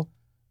now,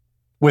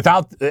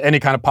 without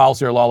any kind of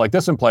policy or law like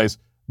this in place,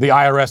 the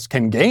IRS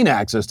can gain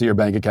access to your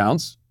bank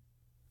accounts.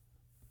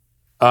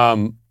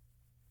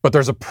 But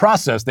there's a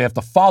process they have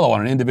to follow on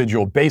an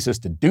individual basis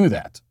to do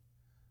that.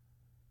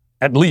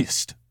 At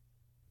least.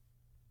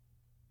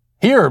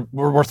 Here,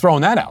 we're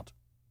throwing that out.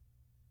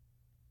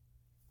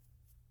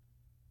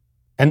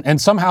 And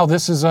somehow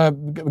this has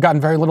gotten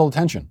very little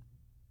attention.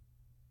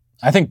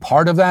 I think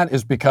part of that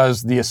is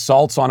because the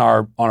assaults on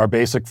our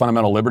basic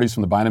fundamental liberties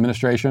from the Biden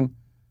administration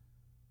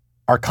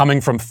are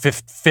coming from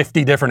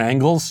 50 different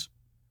angles,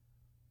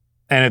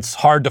 and it's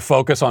hard to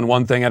focus on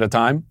one thing at a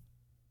time.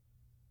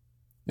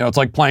 You know, it's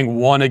like playing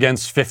 1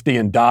 against 50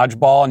 in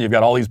dodgeball, and you've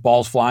got all these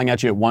balls flying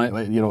at you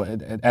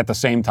at the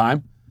same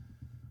time.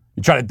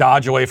 You try to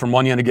dodge away from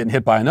one end and getting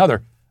hit by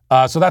another.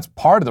 So that's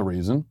part of the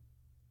reason.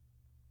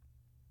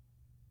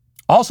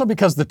 Also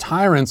because the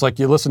tyrants, like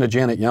you listen to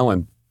Janet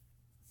Yellen,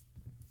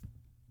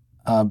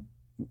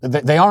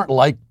 they aren't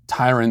like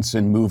tyrants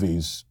in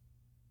movies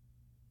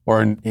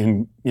or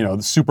in the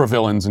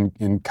supervillains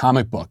in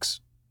comic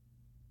books.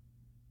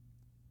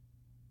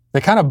 They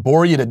kind of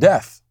bore you to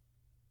death.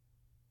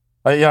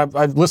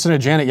 I've listened to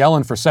Janet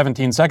Yellen for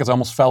 17 seconds, I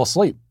almost fell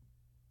asleep.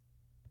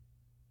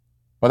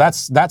 But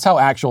that's how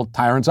actual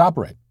tyrants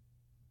operate.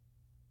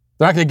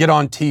 They're not going to get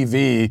on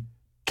TV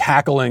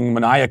cackling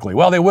maniacally.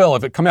 Well, they will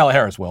if Kamala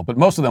Harris will, but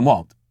most of them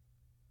won't.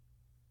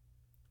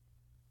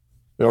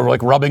 They're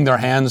like rubbing their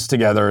hands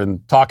together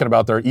and talking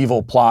about their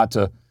evil plot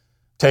to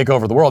take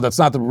over the world. That's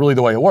not really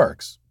the way it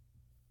works.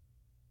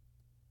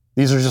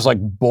 These are just like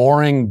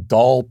boring,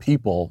 dull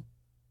people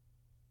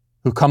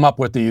who come up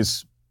with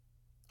these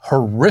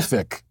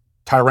horrific,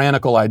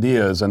 tyrannical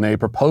ideas, and they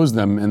propose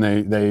them and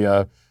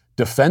they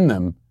defend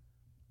them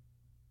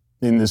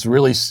in this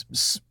really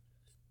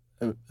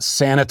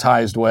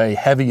sanitized way,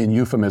 heavy in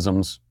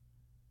euphemisms,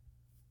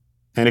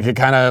 and it can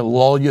kind of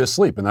lull you to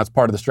sleep, and that's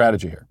part of the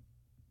strategy here.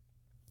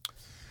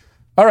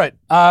 All right,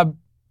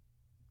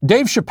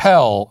 Dave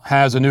Chappelle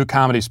has a new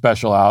comedy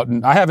special out,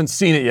 and I haven't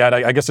seen it yet.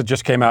 I guess it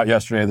just came out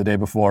yesterday or the day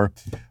before,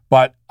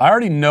 but I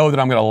already know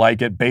that I'm going to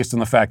like it based on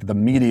the fact that the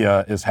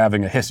media is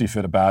having a hissy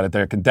fit about it.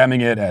 They're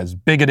condemning it as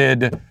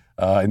bigoted,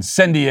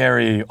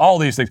 incendiary, all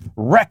these things,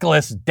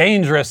 reckless,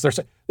 dangerous.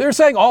 They're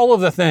saying all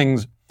of the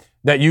things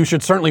that you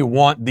should certainly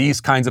want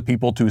these kinds of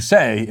people to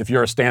say if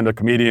you're a stand-up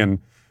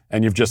comedian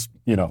and you've just,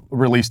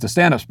 released a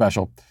stand-up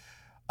special.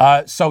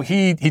 So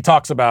he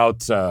talks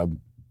about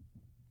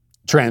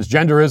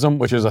transgenderism,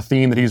 which is a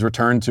theme that he's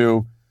returned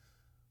to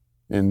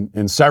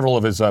in several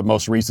of his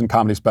most recent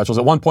comedy specials.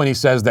 At one point, he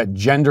says that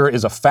gender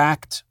is a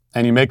fact,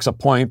 and he makes a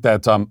point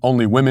that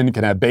only women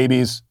can have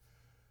babies.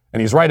 And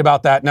he's right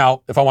about that.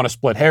 Now, if I want to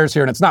split hairs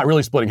here, and it's not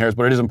really splitting hairs,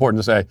 but it is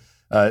important to say,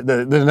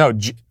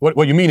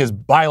 what you mean is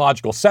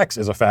biological sex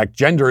is a fact.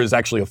 Gender is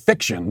actually a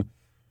fiction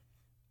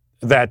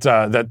that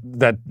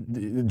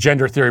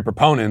gender theory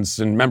proponents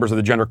and members of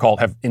the gender cult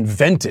have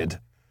invented.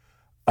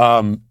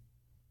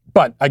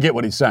 But I get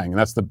what he's saying, and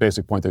that's the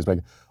basic point that he's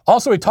making.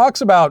 Also, he talks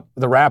about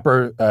the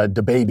rapper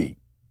DaBaby,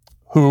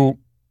 who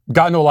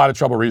got into a lot of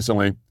trouble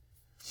recently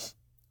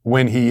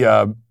when he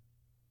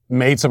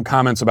made some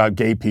comments about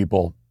gay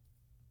people,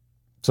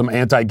 some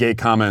anti-gay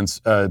comments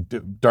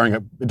during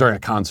a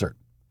concert.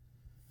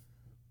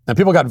 And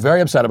people got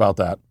very upset about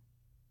that.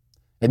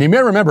 And you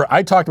may remember,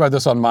 I talked about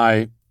this on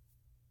my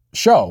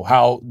show,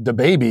 how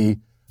DaBaby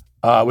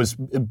was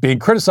being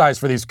criticized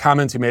for these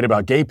comments he made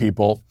about gay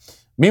people.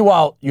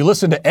 Meanwhile, you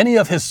listen to any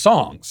of his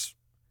songs,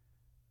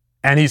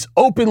 and he's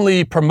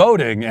openly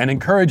promoting and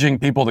encouraging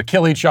people to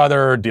kill each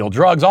other, deal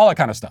drugs, all that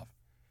kind of stuff.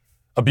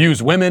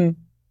 Abuse women.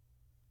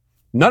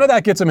 None of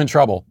that gets him in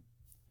trouble,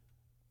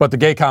 but the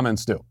gay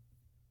comments do.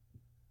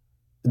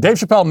 Dave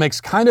Chappelle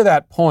makes kind of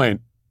that point,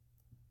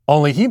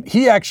 only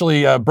he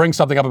actually brings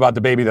something up about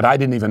DaBaby that I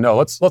didn't even know.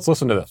 Let's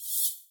listen to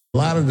this. A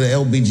lot of the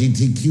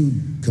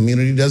LGBTQ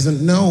community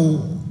doesn't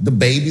know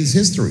DaBaby's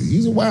history.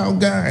 He's a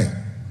wild guy.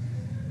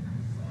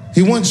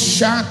 He once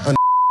shot a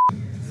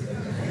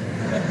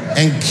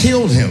and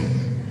killed him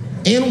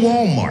in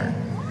Walmart.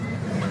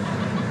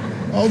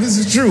 Oh, this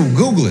is true.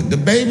 Google it.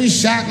 DaBaby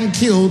shot and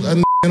killed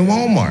a in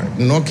Walmart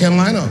in North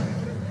Carolina.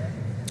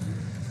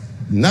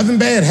 Nothing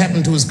bad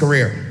happened to his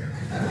career.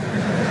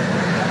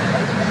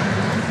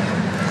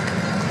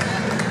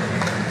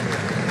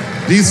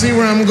 Do you see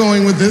where I'm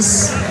going with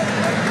this?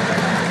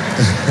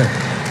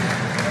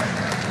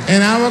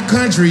 In our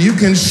country, you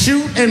can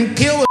shoot and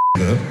kill a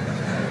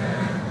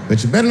nigga,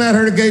 but you better not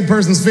hurt a gay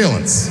person's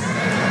feelings.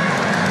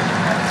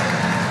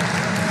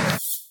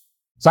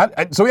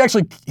 So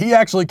he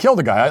actually killed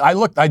a guy.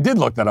 I did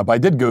look that up. I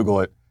did Google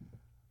it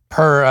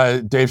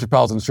per Dave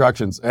Chappelle's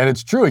instructions, and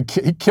it's true.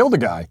 He killed a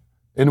guy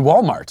in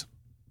Walmart,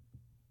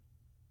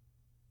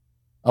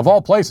 of all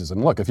places.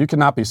 And look, if you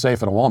cannot be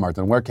safe in a Walmart,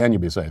 then where can you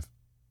be safe?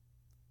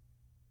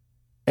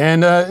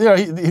 And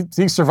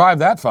he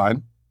survived that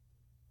fine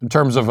in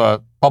terms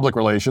of public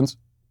relations.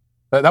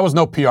 That was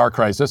no PR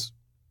crisis.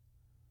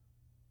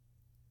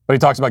 But he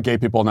talks about gay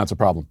people, and that's a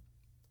problem.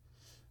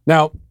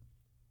 Now,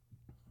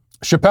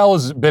 Chappelle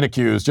has been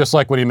accused, just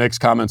like when he makes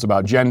comments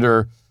about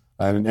gender,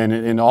 and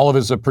in all of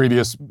his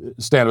previous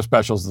stand-up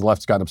specials the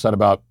left's gotten upset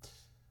about,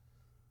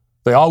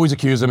 they always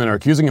accuse him and are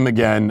accusing him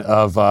again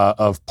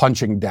of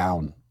punching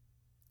down.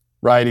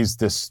 Right? He's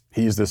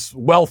this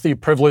wealthy,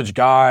 privileged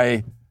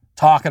guy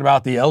talking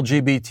about the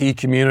LGBT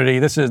community.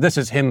 This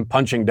is him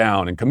punching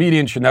down, and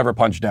comedians should never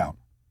punch down.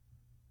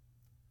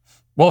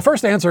 Well, the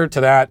first answer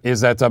to that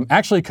is that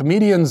actually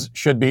comedians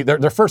should be,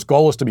 their first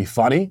goal is to be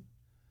funny.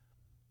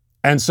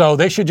 And so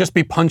they should just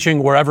be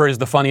punching wherever is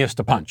the funniest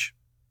to punch.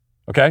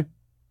 Okay?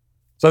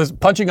 So this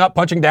punching up,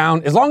 punching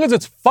down, as long as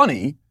it's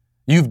funny,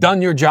 you've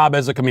done your job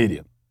as a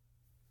comedian.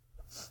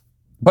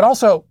 But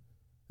also,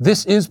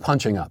 this is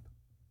punching up.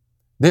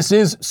 This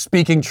is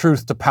speaking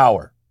truth to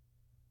power.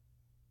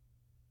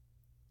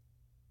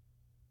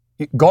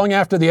 Going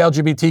after the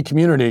LGBT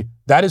community,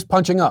 that is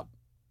punching up.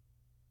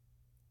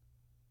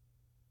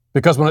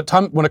 Because when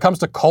it comes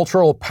to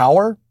cultural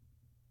power,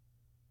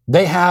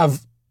 they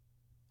have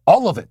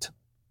all of it.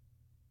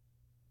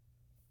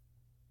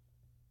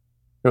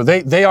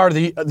 They are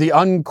the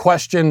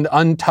unquestioned,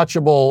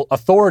 untouchable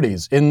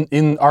authorities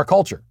in our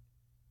culture.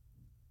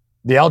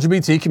 The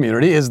LGBT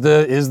community is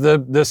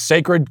the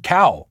sacred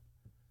cow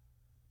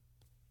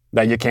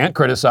that you can't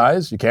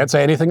criticize, you can't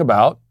say anything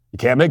about, you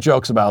can't make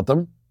jokes about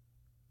them.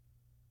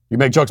 You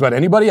make jokes about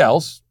anybody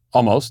else,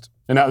 almost.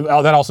 And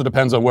that also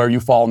depends on where you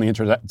fall in the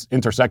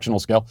intersectional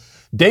scale.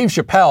 Dave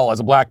Chappelle, as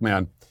a black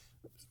man,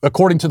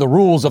 according to the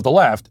rules of the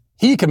left,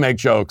 he can make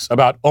jokes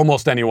about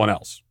almost anyone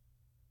else.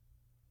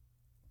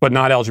 But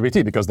not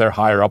LGBT, because they're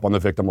higher up on the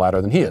victim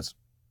ladder than he is.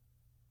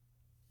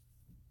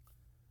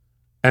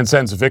 And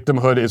since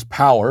victimhood is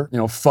power,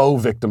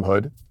 faux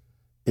victimhood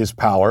is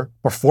power,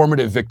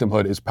 performative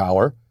victimhood is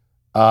power,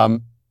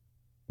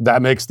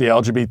 that makes the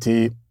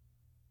LGBT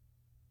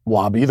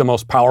lobby the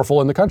most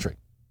powerful in the country.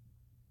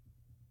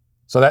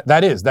 So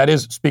that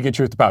is speaking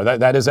truth to power.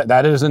 That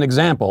is an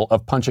example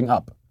of punching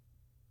up.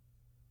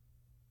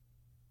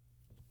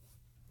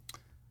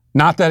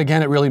 Not that,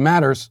 again, it really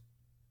matters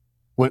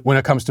when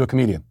it comes to a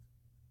comedian,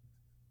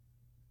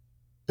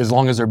 as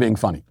long as they're being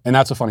funny. And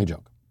that's a funny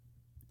joke.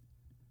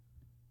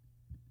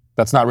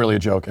 That's not really a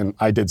joke, and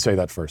I did say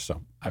that first,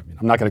 so I'm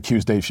not going to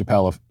accuse Dave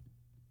Chappelle of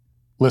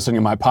listening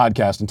to my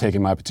podcast and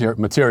taking my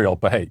material,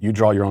 but hey, you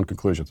draw your own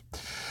conclusions.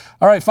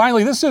 All right,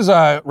 finally, this is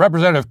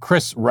Representative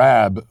Chris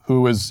Rabb,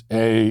 who is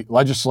a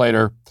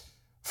legislator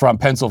from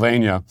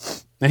Pennsylvania,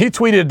 and he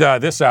tweeted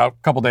this out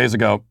a couple days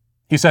ago.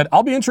 He said,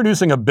 "I'll be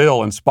introducing a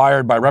bill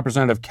inspired by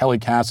Representative Kelly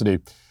Cassidy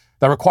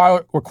that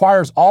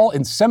requires all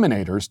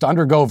inseminators to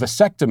undergo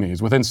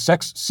vasectomies within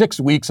 6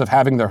 weeks of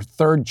having their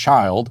third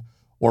child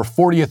or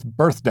 40th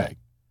birthday,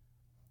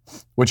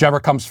 whichever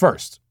comes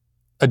first.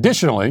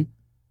 Additionally,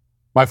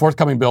 my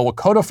forthcoming bill will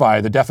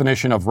codify the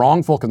definition of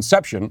wrongful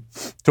conception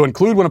to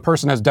include when a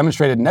person has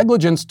demonstrated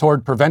negligence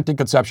toward preventing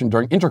conception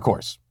during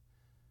intercourse.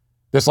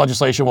 This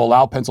legislation will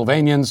allow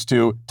Pennsylvanians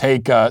to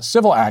take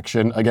civil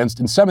action against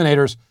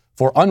inseminators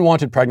for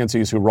unwanted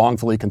pregnancies who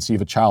wrongfully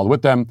conceive a child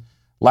with them.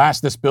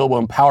 Last, this bill will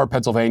empower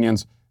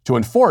Pennsylvanians to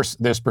enforce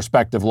this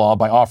prospective law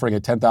by offering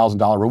a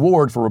 $10,000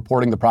 reward for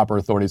reporting the proper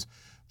authorities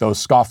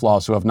those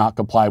scofflaws who have not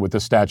complied with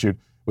this statute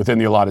within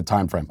the allotted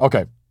time frame."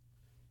 Okay.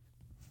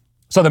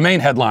 So the main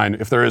headline,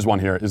 if there is one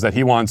here, is that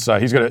he's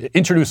going to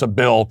introduce a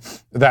bill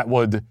that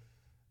would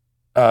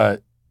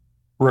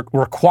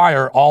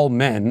require all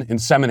men,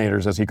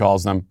 inseminators as he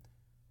calls them,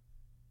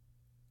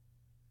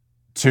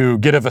 to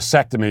get a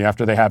vasectomy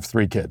after they have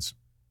 3 kids.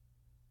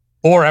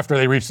 Or after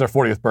they reach their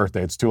 40th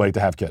birthday. It's too late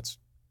to have kids.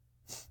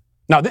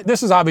 Now,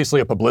 this is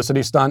obviously a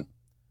publicity stunt,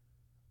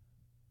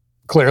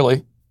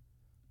 clearly.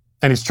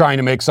 And he's trying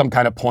to make some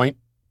kind of point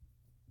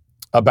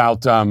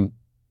about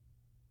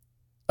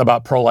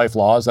pro-life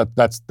laws.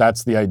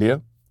 That's the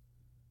idea.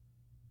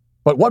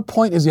 But what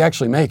point is he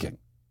actually making?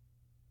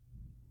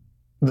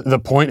 The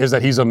point is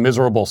that he's a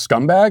miserable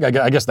scumbag?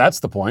 I guess that's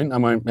the point.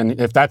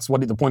 And if that's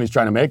the point he's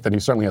trying to make, then he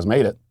certainly has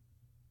made it.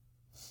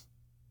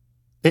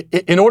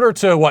 In order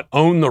to,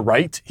 own the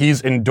right,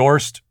 he's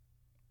endorsed,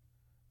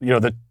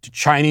 the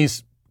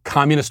Chinese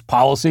communist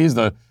policies.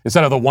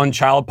 Instead of the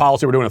 1-child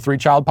policy, we're doing a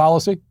 3-child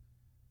policy.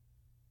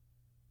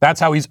 That's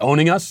how he's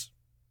owning us.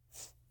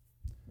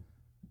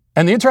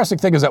 And the interesting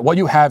thing is that what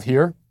you have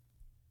here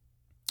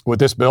with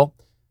this bill,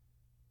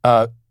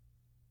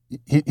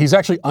 he's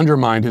actually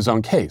undermined his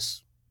own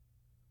case.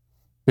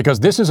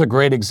 Because this is a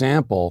great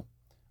example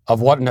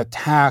of what an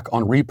attack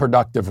on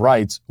reproductive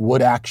rights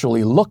would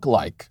actually look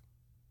like.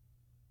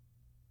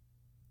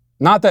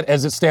 Not that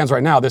as it stands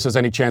right now, this has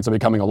any chance of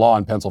becoming a law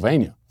in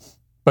Pennsylvania.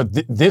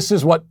 But this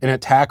is what an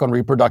attack on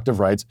reproductive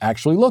rights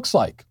actually looks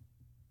like.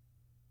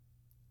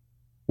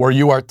 Where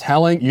you are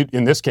telling,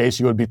 in this case,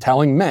 you would be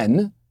telling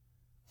men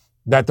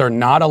that they're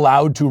not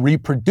allowed to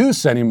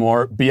reproduce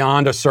anymore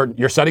beyond a certain,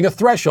 you're setting a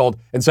threshold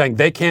and saying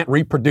they can't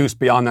reproduce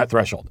beyond that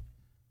threshold.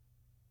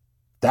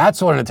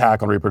 That's what an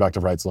attack on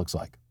reproductive rights looks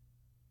like.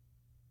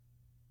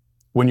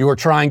 When you are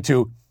trying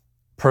to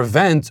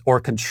prevent or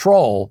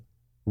control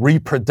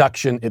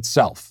reproduction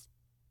itself.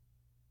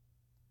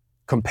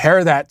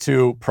 Compare that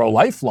to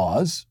pro-life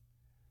laws,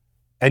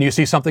 and you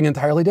see something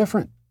entirely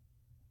different.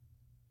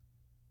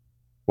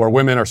 Where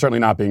women are certainly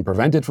not being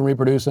prevented from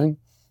reproducing.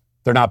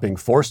 They're not being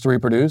forced to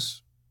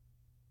reproduce.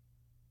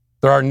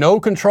 There are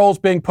no controls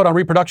being put on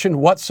reproduction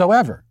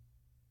whatsoever.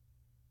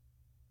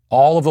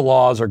 All of the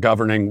laws are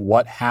governing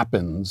what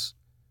happens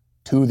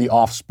to the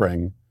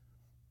offspring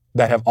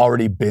that have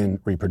already been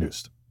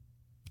reproduced.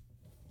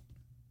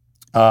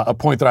 A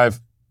point that I've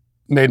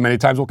made many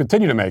times, will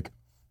continue to make.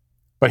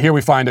 But here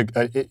we find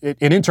an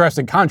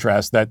interesting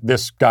contrast that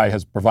this guy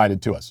has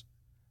provided to us.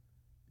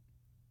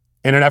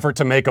 In an effort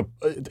to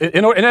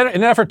in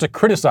an effort to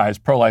criticize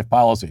pro-life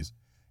policies,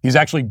 he's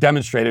actually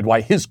demonstrated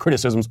why his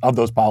criticisms of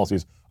those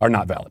policies are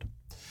not valid.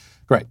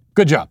 Great,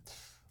 good job.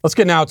 Let's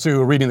get now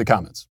to reading the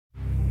comments.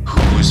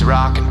 Who's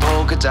rocking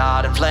polka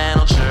dot and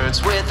flannel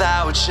shirts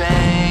without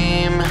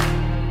shame?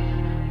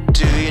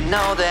 Do you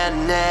know their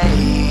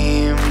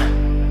name?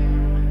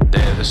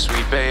 They're the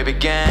Sweet Baby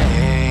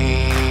Gang.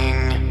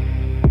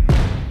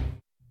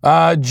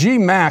 G.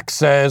 Mac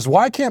says,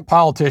 why can't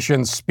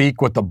politicians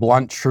speak with the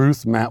blunt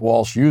truth Matt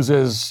Walsh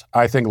uses?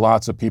 I think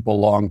lots of people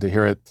long to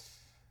hear it.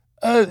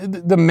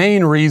 The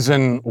main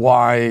reason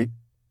why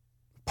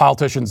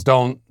politicians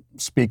don't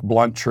speak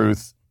blunt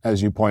truth,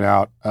 as you point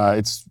out,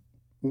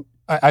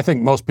 I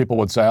think most people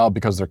would say,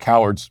 because they're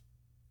cowards.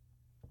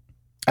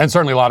 And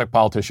certainly a lot of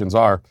politicians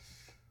are.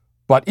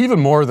 But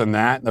even more than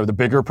that, the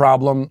bigger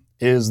problem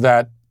is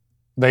that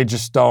they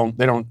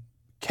don't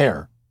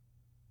care.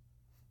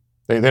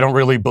 They don't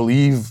really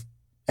believe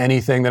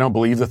anything. They don't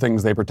believe the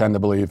things they pretend to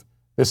believe.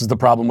 This is the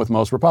problem with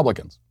most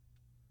Republicans.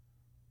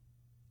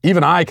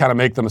 Even I kind of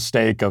make the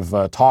mistake of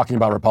talking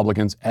about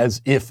Republicans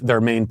as if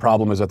their main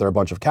problem is that they're a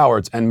bunch of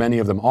cowards, and many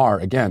of them are,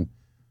 again.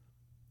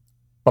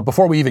 But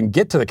before we even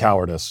get to the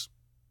cowardice,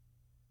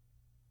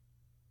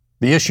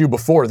 the issue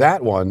before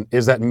that one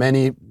is that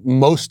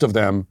most of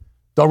them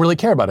don't really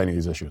care about any of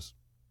these issues.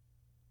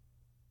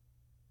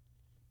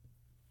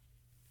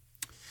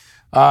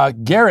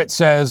 Garrett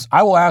says,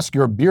 I will ask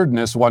your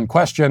beardness one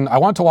question. I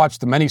want to watch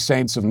The Many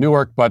Saints of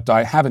Newark, but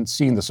I haven't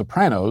seen The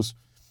Sopranos.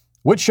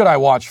 Which should I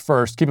watch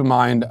first? Keep in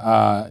mind,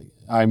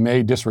 I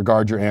may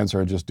disregard your answer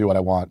and just do what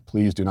I want.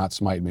 Please do not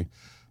smite me.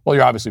 Well,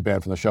 you're obviously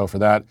banned from the show for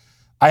that.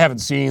 I haven't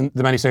seen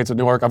The Many Saints of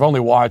Newark. I've only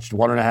watched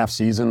 1.5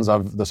 seasons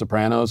of The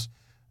Sopranos.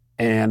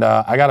 And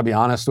I got to be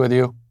honest with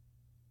you.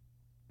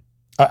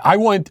 I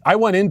went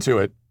into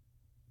it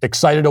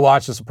excited to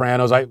watch The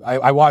Sopranos.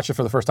 I watched it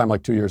for the first time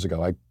like 2 years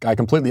ago. I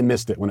completely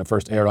missed it when it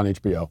first aired on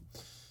HBO.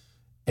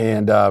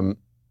 And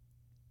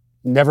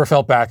never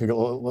felt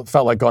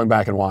like going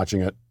back and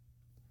watching it.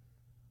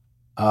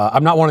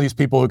 I'm not one of these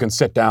people who can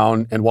sit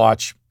down and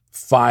watch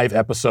 5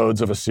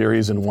 episodes of a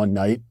series in one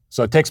night.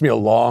 So it takes me a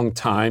long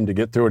time to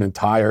get through an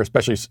entire,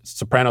 especially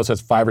Sopranos has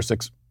 5 or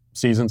 6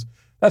 seasons.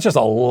 That's just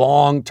a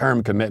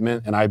long-term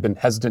commitment, and I've been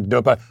hesitant to do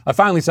it. But I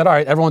finally said, all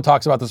right, everyone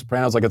talks about The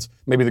Sopranos like it's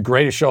maybe the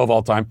greatest show of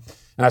all time.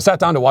 And I sat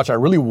down to watch it. I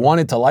really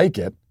wanted to like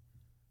it,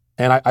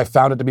 and I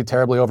found it to be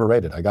terribly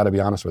overrated. I got to be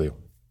honest with you.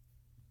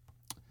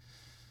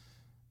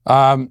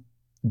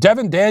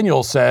 Devin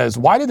Daniel says,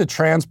 why did the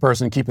trans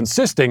person keep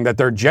insisting that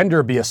their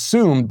gender be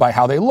assumed by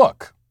how they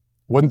look?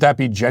 Wouldn't that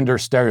be gender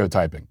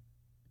stereotyping?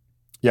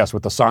 Yes,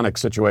 with the Sonic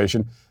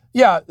situation.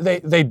 Yeah,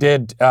 they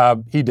did.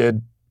 He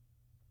did.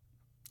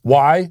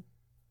 Why?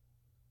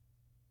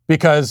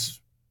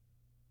 Because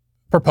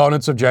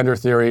proponents of gender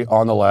theory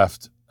on the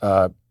left,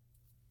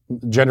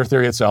 gender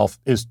theory itself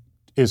is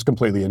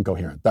completely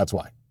incoherent. That's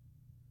why.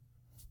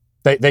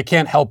 They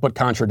can't help but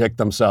contradict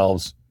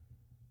themselves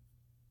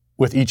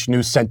with each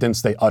new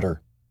sentence they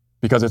utter,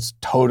 because it's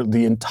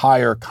the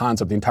entire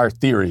concept, the entire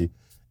theory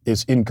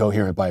is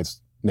incoherent by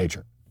its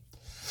nature.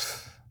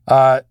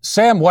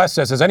 Sam West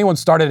says, has anyone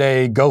started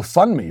a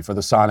GoFundMe for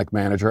the Sonic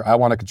manager? I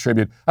want to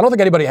contribute. I don't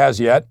think anybody has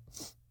yet.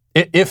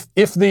 If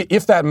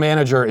that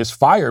manager is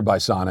fired by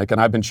Sonic,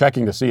 and I've been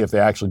checking to see if they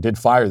actually did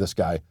fire this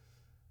guy,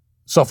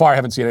 so far I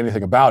haven't seen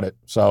anything about it.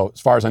 So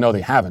as far as I know,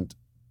 they haven't.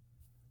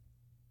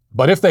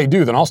 But if they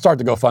do, then I'll start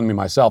the GoFundMe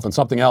myself. And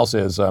something else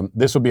is,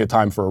 this would be a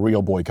time for a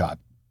real boycott.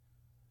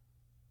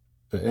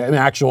 An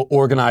actual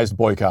organized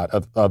boycott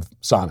of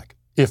Sonic,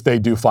 if they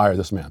do fire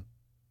this man,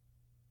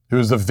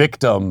 who's the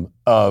victim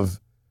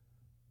of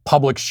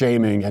public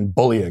shaming and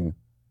bullying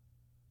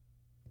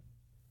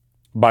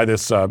by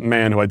this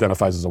man who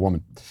identifies as a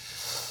woman.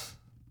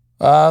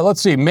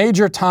 Let's see.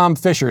 Major Tom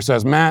Fisher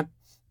says, Matt,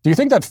 do you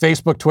think that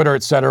Facebook, Twitter,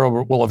 et cetera,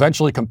 will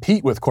eventually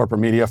compete with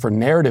corporate media for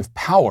narrative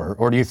power?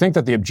 Or do you think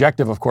that the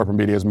objective of corporate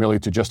media is merely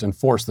to just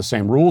enforce the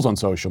same rules on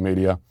social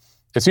media?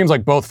 It seems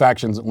like both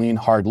factions lean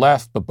hard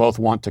left, but both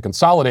want to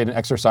consolidate and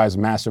exercise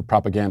massive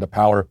propaganda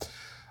power.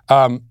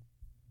 Yeah,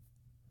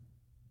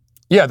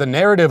 the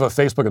narrative of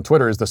Facebook and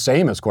Twitter is the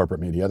same as corporate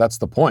media. That's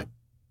the point.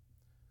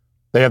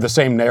 They have the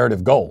same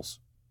narrative goals.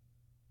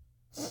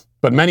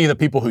 But many of the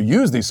people who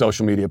use these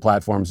social media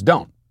platforms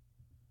don't.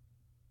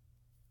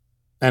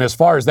 And as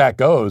far as that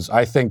goes,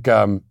 I think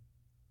I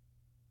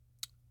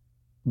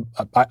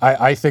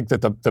think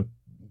that the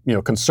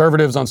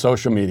conservatives on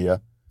social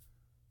media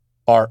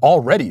are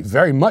already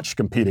very much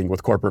competing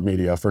with corporate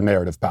media for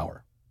narrative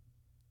power.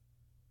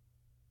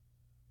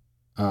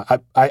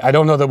 I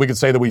don't know that we could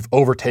say that we've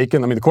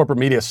overtaken. I mean, the corporate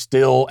media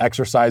still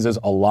exercises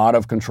a lot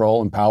of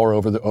control and power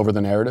over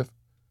the narrative.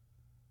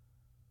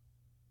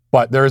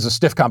 But there is a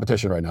stiff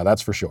competition right now,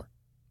 that's for sure.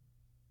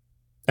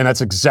 And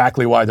that's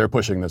exactly why they're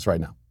pushing this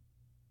right now.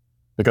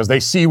 Because they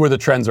see where the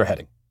trends are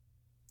heading.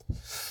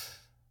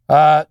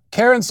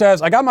 Karen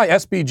says, I got my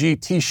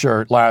SBG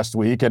t-shirt last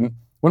week, and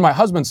when my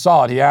husband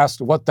saw it, he asked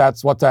what's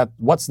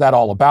that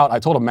all about? I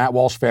told him Matt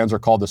Walsh fans are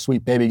called the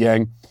Sweet Baby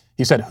Gang.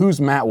 He said,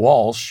 who's Matt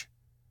Walsh?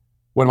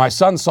 When my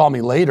son saw me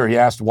later, he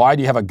asked, why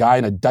do you have a guy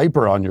in a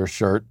diaper on your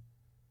shirt?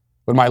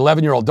 When my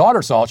 11-year-old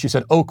daughter saw it, she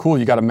said, oh, cool,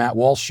 you got a Matt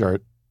Walsh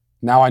shirt.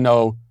 Now I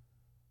know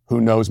who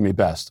knows me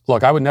best.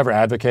 Look, I would never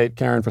advocate,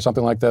 Karen, for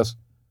something like this.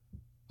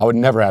 I would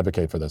never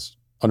advocate for this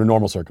under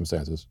normal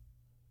circumstances.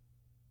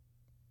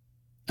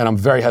 And I'm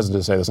very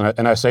hesitant to say this,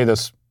 and I say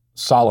this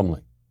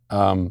solemnly.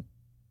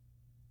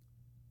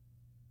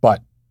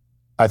 But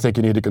I think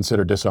you need to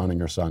consider disowning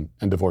your son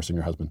and divorcing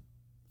your husband.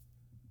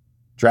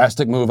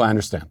 Drastic move, I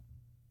understand.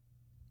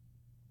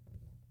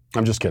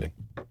 I'm just kidding,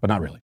 but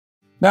not really.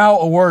 Now,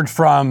 a word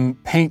from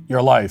Paint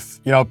Your Life.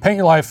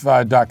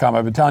 PaintYourLife.com.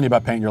 I've been telling you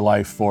about Paint Your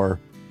Life for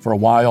a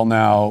while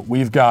now.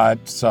 We've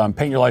got some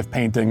Paint Your Life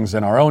paintings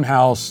in our own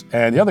house,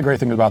 and the other great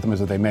thing about them is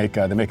that they make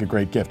a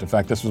great gift. In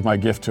fact, this was my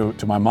gift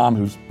to my mom,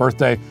 whose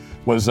birthday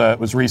was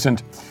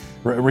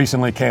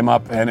recently came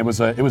up, and it was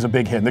a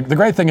big hit. The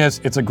great thing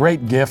is, it's a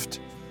great gift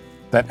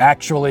that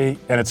actually,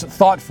 and it's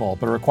thoughtful,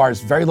 but it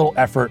requires very little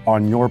effort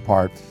on your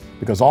part,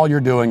 because all you're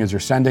doing is you're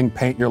sending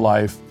Paint Your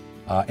Life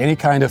any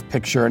kind of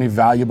picture, any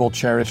valuable,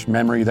 cherished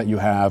memory that you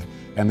have,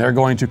 and they're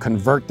going to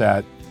convert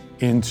that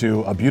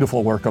into a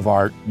beautiful work of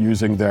art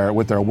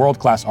with their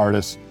world-class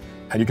artists.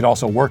 And you can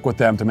also work with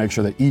them to make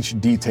sure that each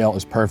detail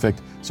is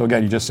perfect. So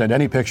again, you just send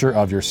any picture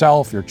of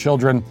yourself, your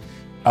children,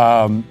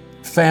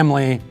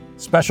 family,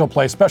 special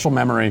place, special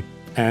memory,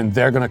 and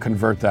they're going to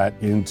convert that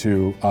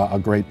into a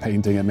great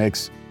painting. It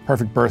makes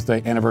perfect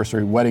birthday,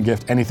 anniversary, wedding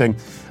gift, anything.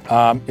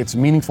 It's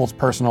meaningful, it's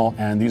personal,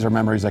 and these are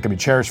memories that can be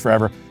cherished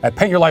forever. At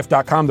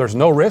paintyourlife.com, there's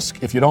no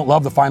risk. If you don't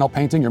love the final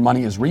painting, your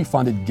money is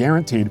refunded,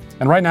 guaranteed.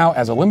 And right now,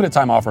 as a limited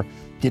time offer,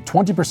 get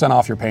 20%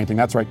 off your painting.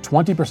 That's right,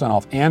 20%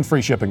 off and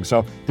free shipping.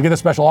 So to get a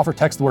special offer,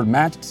 text the word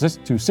Matt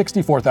to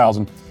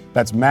 64,000.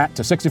 That's Matt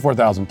to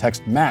 64,000.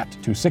 Text Matt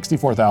to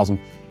 64,000.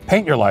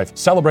 Paint Your Life.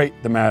 Celebrate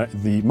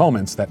the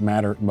moments that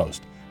matter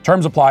most.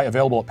 Terms apply.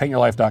 Available at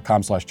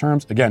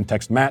paintyourlife.com/terms. Again,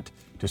 text Matt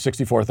to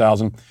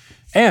 64,000.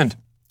 And,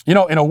 in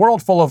a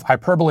world full of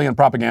hyperbole and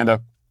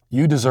propaganda,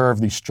 you deserve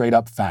the straight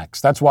up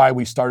facts. That's why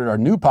we started our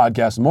new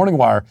podcast, Morning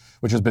Wire,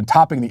 which has been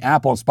topping the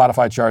Apple and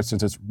Spotify charts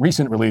since its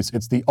recent release.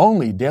 It's the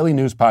only daily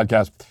news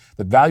podcast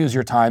that values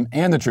your time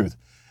and the truth.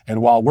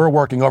 And while we're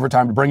working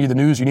overtime to bring you the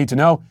news you need to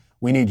know,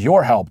 we need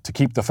your help to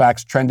keep the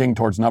facts trending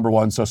towards number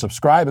one. So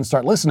subscribe and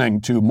start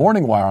listening to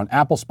Morning Wire on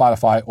Apple,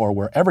 Spotify, or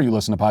wherever you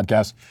listen to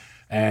podcasts.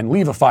 And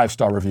leave a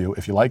 5-star review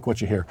if you like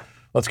what you hear.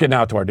 Let's get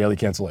now to our daily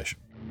cancellation.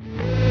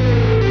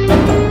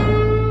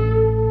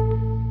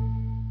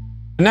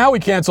 Now we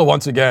cancel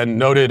once again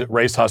noted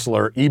race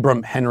hustler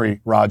Ibram Henry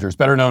Rogers,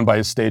 better known by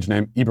his stage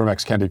name Ibram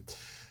X. Kendi.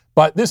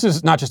 But this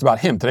is not just about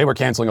him. Today we're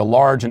canceling a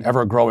large and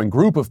ever-growing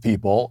group of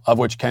people, of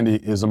which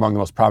Kendi is among the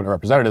most prominent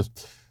representatives.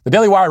 The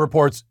Daily Wire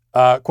reports,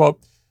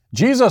 quote,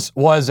 Jesus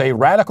was a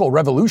radical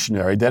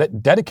revolutionary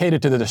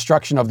dedicated to the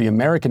destruction of the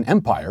American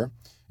empire,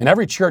 and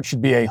every church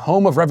should be a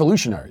home of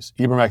revolutionaries,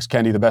 Ibram X.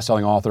 Kendi, the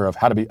best-selling author of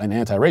How to Be an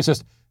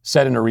Anti-Racist,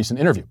 said in a recent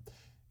interview.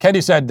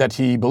 Kendi said that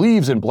he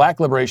believes in black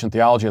liberation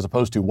theology as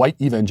opposed to white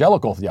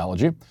evangelical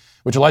theology,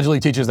 which allegedly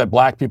teaches that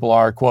black people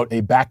are, quote,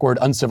 a backward,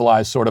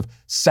 uncivilized sort of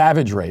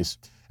savage race,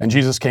 and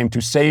Jesus came to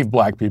save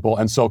black people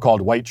and so-called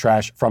white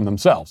trash from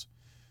themselves.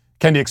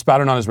 Kendi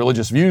expounded on his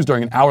religious views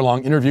during an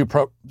hour-long interview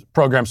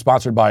program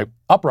sponsored by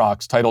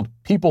Uprocks titled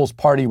People's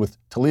Party with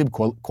Talib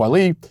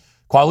Kweli.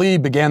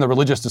 Kweli began the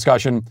religious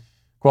discussion,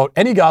 quote,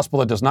 any gospel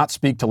that does not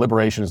speak to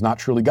liberation is not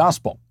truly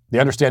gospel.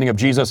 The understanding of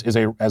Jesus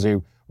as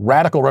a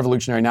radical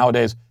revolutionary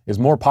nowadays is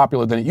more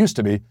popular than it used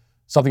to be,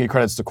 something he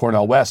credits to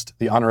Cornel West,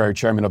 the honorary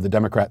chairman of the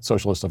Democrat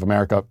Socialists of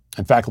America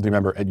and faculty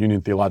member at Union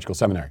Theological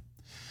Seminary.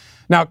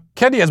 Now,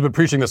 Kendi has been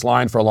preaching this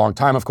line for a long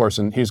time, of course,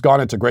 and he's gone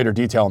into greater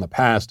detail in the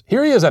past.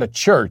 Here he is at a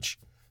church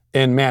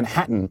in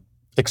Manhattan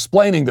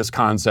explaining this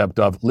concept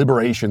of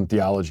liberation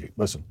theology.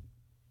 Listen.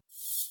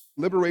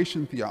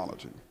 Liberation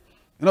theology.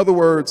 In other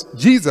words,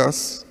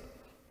 Jesus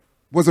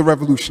was a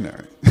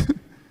revolutionary.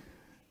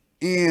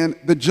 And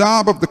the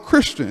job of the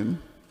Christian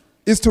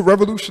is to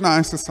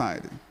revolutionize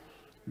society.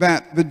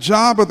 That the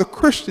job of the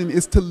Christian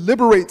is to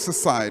liberate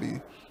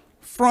society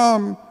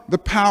from the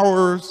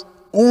powers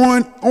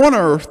on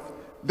earth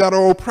that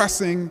are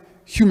oppressing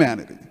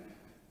humanity.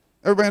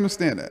 Everybody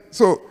understand that?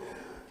 So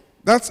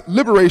that's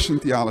liberation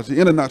theology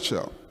in a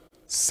nutshell.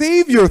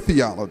 Savior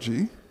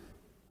theology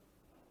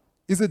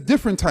is a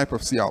different type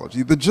of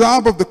theology. The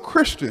job of the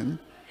Christian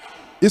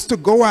is to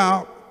go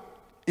out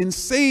and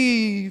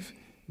save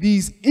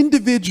these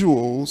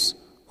individuals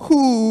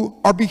who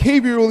are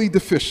behaviorally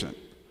deficient.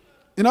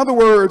 In other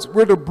words,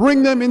 we're to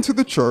bring them into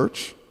the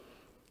church,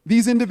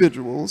 these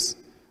individuals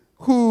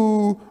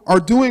who are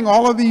doing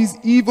all of these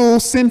evil,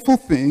 sinful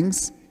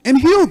things, and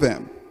heal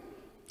them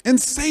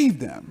and save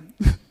them.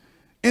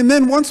 And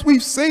then once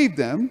we've saved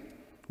them,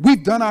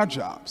 we've done our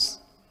jobs.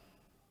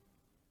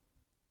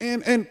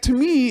 And to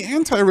me,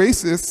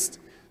 anti-racists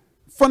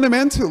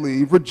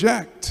fundamentally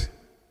reject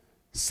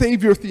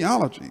savior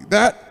theology.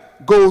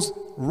 That goes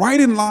right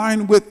in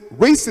line with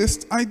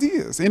racist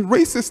ideas and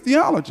racist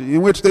theology,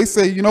 in which they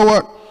say, you know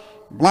what,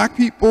 black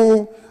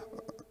people,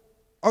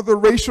 other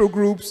racial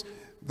groups,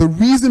 the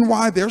reason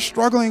why they're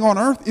struggling on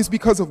earth is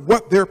because of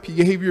what they're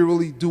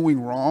behaviorally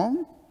doing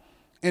wrong.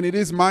 And it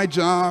is my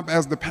job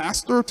as the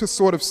pastor to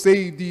sort of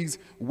save these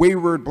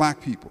wayward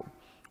black people,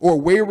 or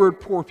wayward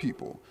poor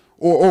people,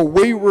 or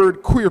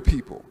wayward queer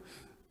people.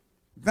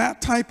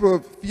 That type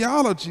of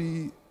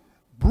theology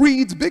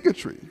breeds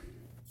bigotry.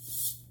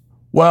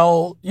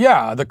 Well,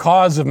 yeah, the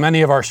cause of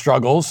many of our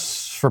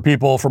struggles for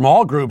people from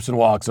all groups and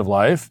walks of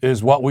life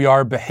is what we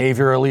are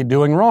behaviorally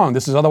doing wrong.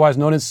 This is otherwise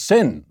known as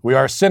sin. We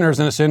are sinners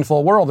in a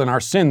sinful world, and our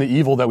sin, the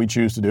evil that we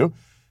choose to do,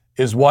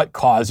 is what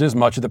causes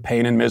much of the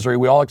pain and misery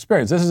we all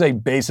experience. This is a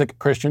basic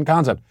Christian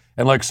concept.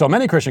 And like so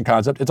many Christian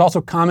concepts, it's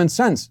also common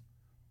sense.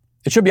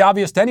 It should be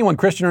obvious to anyone,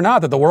 Christian or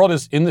not, that the world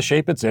is in the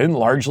shape it's in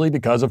largely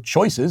because of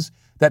choices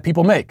that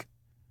people make.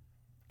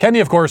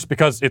 Kendi, of course,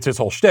 because it's his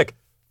whole shtick,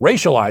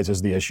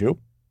 racializes the issue.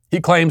 He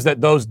claims that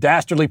those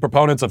dastardly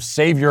proponents of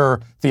savior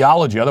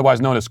theology,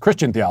 otherwise known as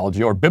Christian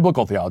theology or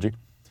biblical theology,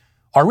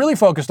 are really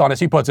focused on,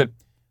 as he puts it,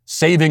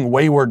 saving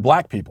wayward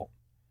black people.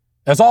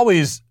 As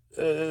always,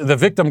 the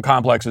victim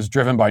complex is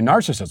driven by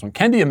narcissism.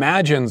 Kendi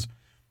imagines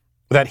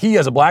that he,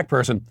 as a black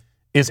person,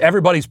 is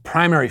everybody's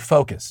primary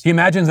focus. He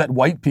imagines that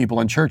white people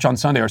in church on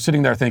Sunday are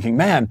sitting there thinking,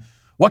 man,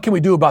 what can we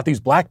do about these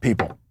black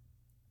people?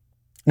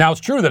 Now,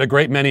 it's true that a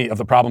great many of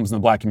the problems in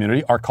the black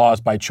community are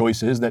caused by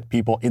choices that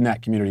people in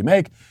that community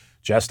make,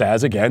 just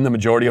as, again, the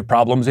majority of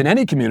problems in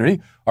any community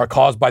are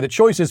caused by the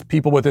choices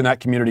people within that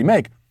community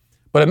make.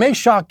 But it may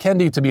shock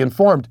Kendi to be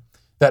informed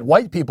that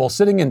white people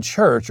sitting in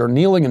church or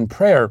kneeling in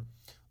prayer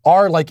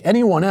are, like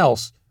anyone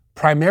else,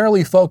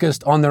 primarily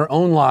focused on their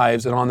own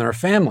lives and on their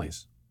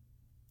families.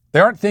 They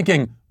aren't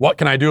thinking, what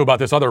can I do about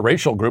this other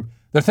racial group?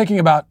 They're thinking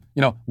about,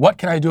 what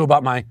can I do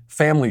about my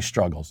family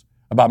struggles,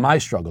 about my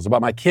struggles,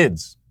 about my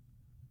kids?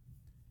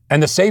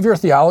 And the savior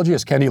theology,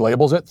 as Kendi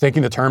labels it,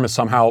 thinking the term is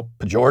somehow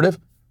pejorative,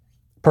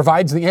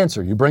 provides the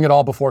answer. You bring it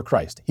all before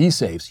Christ. He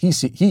saves, he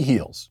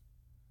heals.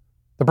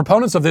 The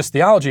proponents of this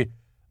theology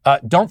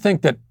don't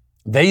think that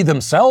they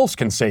themselves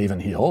can save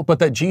and heal, but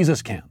that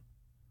Jesus can.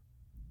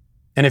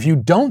 And if you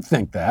don't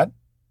think that,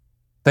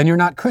 then you're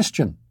not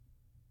Christian.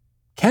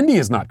 Kendi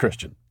is not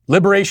Christian.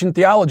 Liberation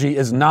theology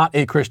is not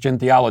a Christian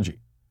theology.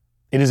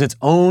 It is its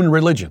own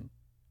religion.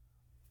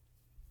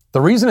 The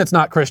reason it's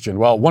not Christian,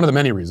 well, one of the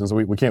many reasons,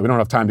 we don't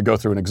have time to go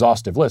through an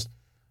exhaustive list,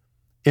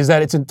 is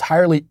that it's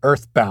entirely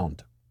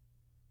earthbound.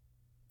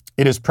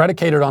 It is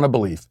predicated on a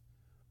belief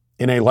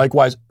in a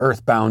likewise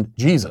earthbound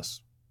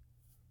Jesus.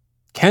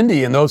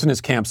 Kendi and those in his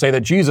camp say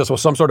that Jesus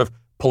was some sort of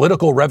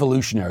political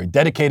revolutionary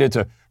dedicated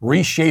to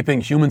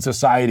reshaping human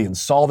society and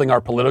solving our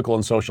political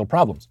and social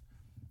problems.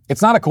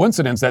 It's not a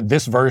coincidence that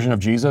this version of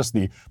Jesus,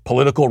 the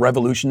political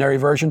revolutionary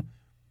version,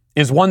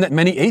 is one that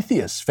many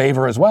atheists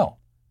favor as well.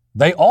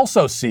 They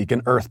also seek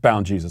an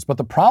earthbound Jesus. But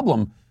the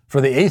problem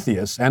for the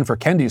atheists and for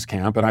Kendi's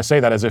camp, and I say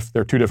that as if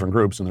they're two different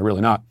groups and they're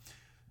really not,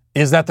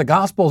 is that the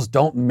Gospels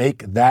don't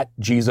make that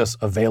Jesus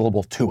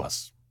available to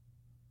us.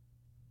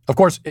 Of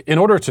course, in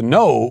order to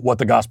know what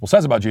the Gospel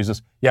says about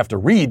Jesus, you have to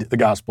read the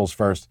Gospels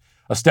first,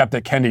 a step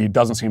that Kendi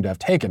doesn't seem to have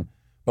taken.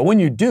 But when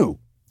you do,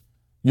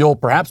 you'll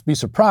perhaps be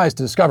surprised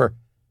to discover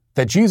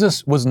that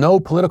Jesus was no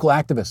political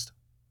activist.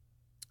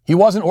 He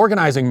wasn't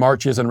organizing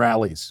marches and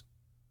rallies.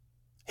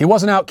 He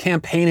wasn't out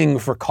campaigning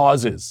for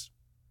causes.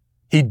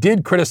 He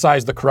did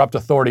criticize the corrupt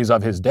authorities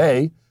of his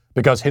day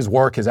because his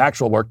work, his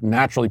actual work,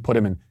 naturally put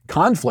him in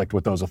conflict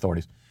with those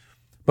authorities.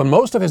 But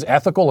most of his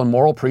ethical and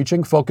moral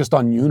preaching focused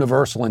on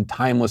universal and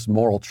timeless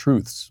moral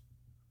truths.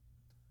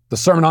 The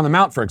Sermon on the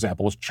Mount, for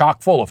example, was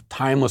chock full of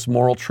timeless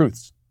moral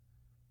truths.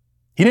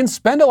 He didn't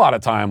spend a lot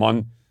of time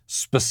on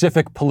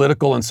specific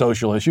political and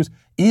social issues,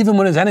 even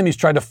when his enemies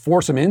tried to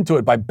force him into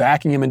it by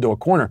backing him into a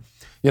corner.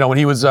 When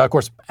he was, of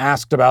course,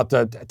 asked about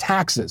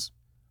taxes,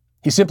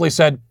 he simply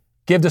said,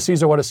 give to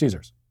Caesar what is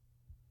Caesar's.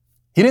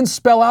 He didn't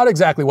spell out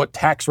exactly what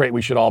tax rate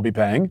we should all be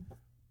paying.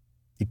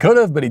 He could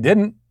have, but he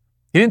didn't.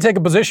 He didn't take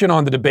a position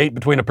on the debate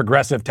between a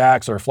progressive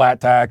tax or a flat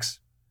tax.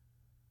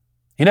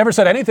 He never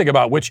said anything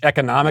about which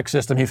economic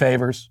system he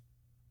favors.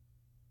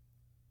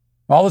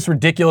 All this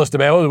ridiculous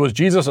debate, was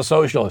Jesus a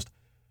socialist?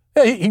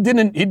 Yeah,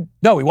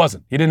 no, he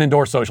wasn't. He didn't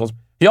endorse socialism.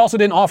 He also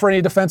didn't offer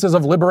any defenses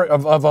of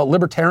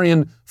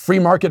libertarian free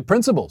market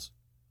principles.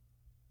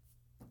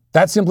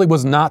 That simply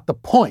was not the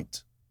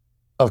point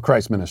of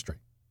Christ's ministry.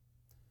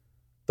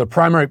 The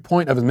primary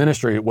point of his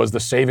ministry was the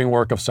saving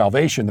work of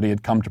salvation that he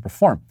had come to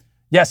perform.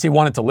 Yes, he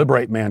wanted to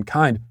liberate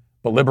mankind,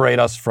 but liberate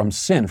us from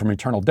sin, from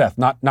eternal death,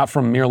 not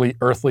from merely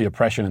earthly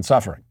oppression and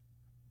suffering.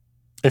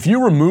 If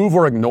you remove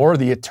or ignore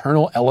the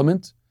eternal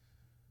element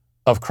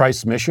of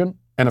Christ's mission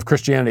and of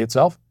Christianity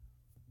itself,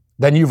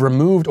 then you've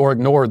removed or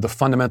ignored the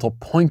fundamental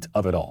point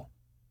of it all.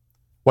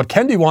 What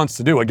Kendi wants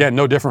to do, again,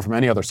 no different from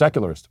any other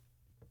secularist,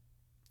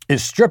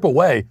 is strip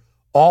away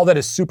all that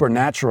is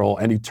supernatural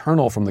and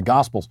eternal from the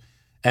Gospels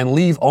and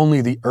leave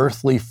only the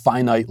earthly,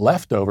 finite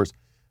leftovers.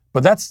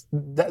 But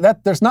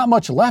there's not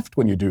much left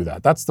when you do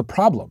that. That's the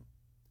problem.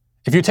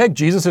 If you take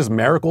Jesus'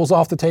 miracles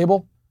off the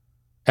table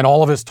and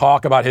all of his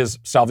talk about his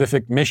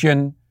salvific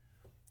mission,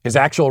 his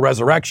actual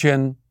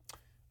resurrection,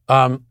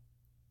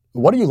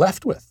 what are you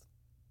left with?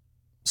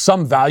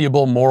 Some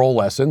valuable moral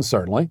lessons,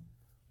 certainly,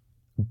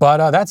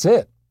 but that's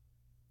it.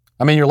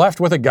 I mean, you're left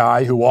with a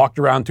guy who walked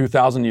around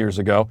 2,000 years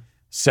ago,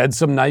 said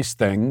some nice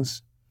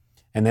things,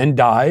 and then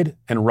died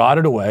and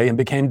rotted away and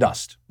became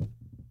dust.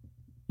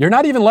 You're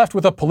not even left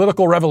with a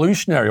political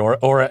revolutionary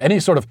or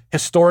any sort of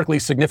historically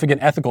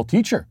significant ethical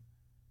teacher.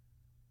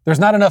 There's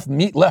not enough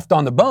meat left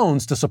on the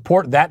bones to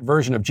support that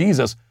version of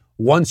Jesus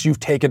once you've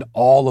taken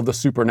all of the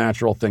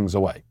supernatural things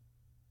away.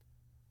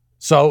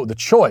 So the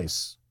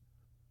choice,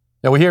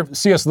 we hear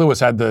C.S. Lewis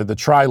had the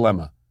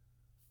trilemma.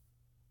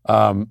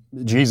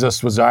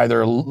 Jesus was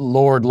either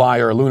Lord,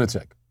 liar, or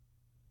lunatic.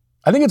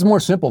 I think it's more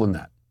simple than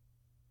that.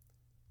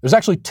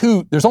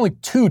 There's only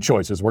two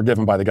choices we're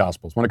given by the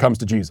Gospels when it comes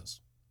to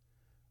Jesus.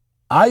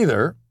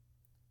 Either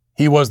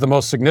he was the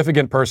most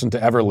significant person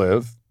to ever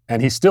live,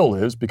 and he still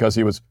lives because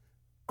he was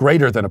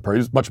greater than a person, he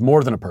was much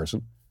more than a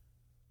person,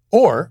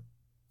 or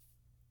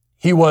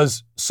he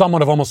was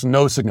someone of almost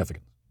no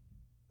significance,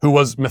 who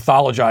was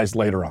mythologized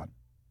later on.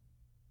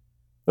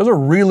 Those are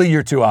really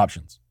your two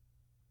options.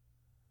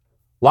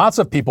 Lots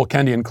of people,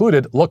 Kendi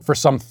included, look for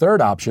some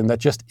third option that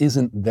just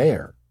isn't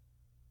there.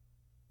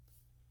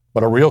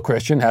 But a real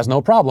Christian has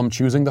no problem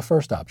choosing the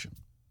first option.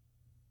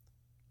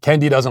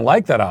 Kendi doesn't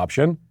like that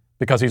option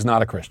because he's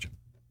not a Christian.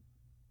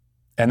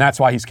 And that's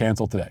why he's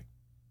canceled today.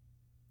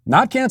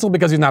 Not canceled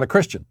because he's not a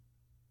Christian,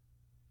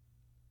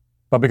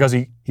 but because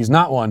he's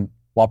not one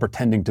while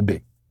pretending to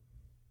be.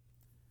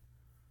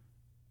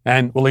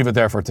 And we'll leave it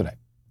there for today.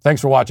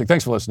 Thanks for watching.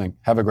 Thanks for listening.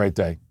 Have a great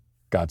day.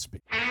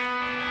 Godspeed.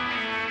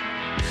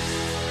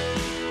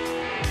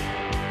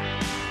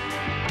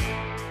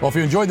 Well, if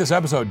you enjoyed this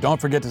episode,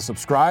 don't forget to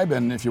subscribe.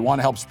 And if you want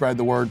to help spread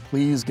the word,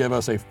 please give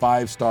us a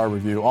 5-star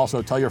review.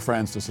 Also, tell your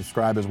friends to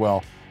subscribe as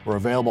well. We're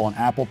available on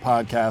Apple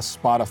Podcasts,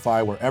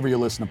 Spotify, wherever you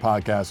listen to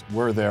podcasts,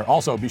 we're there.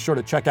 Also, be sure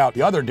to check out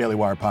the other Daily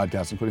Wire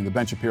podcasts, including The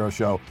Ben Shapiro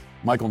Show,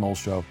 Michael Knowles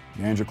Show,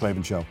 The Andrew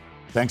Klavan Show.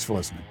 Thanks for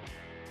listening.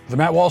 The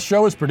Matt Walsh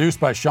Show is produced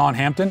by Sean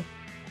Hampton,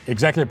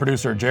 executive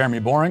producer Jeremy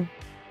Boring.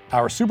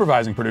 Our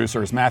supervising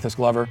producer is Mathis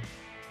Glover.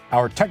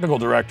 Our technical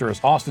director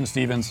is Austin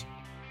Stevens.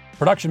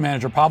 Production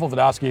manager Pavel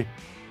Vodosky.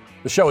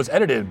 The show is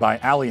edited by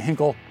Ali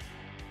Hinkle.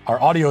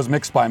 Our audio is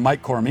mixed by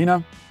Mike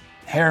Coromina.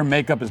 Hair and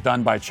makeup is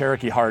done by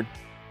Cherokee Hart.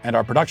 And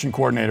our production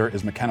coordinator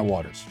is McKenna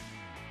Waters.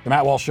 The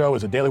Matt Walsh Show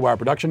is a Daily Wire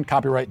production,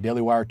 copyright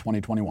Daily Wire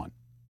 2021.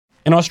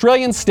 An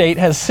Australian state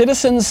has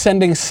citizens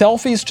sending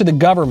selfies to the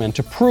government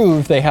to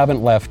prove they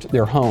haven't left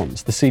their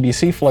homes. The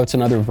CDC floats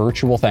another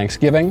virtual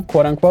Thanksgiving,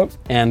 quote unquote,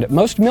 and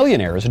most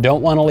millionaires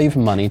don't want to leave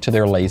money to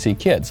their lazy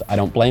kids. I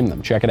don't blame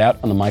them. Check it out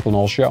on The Michael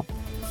Knowles Show.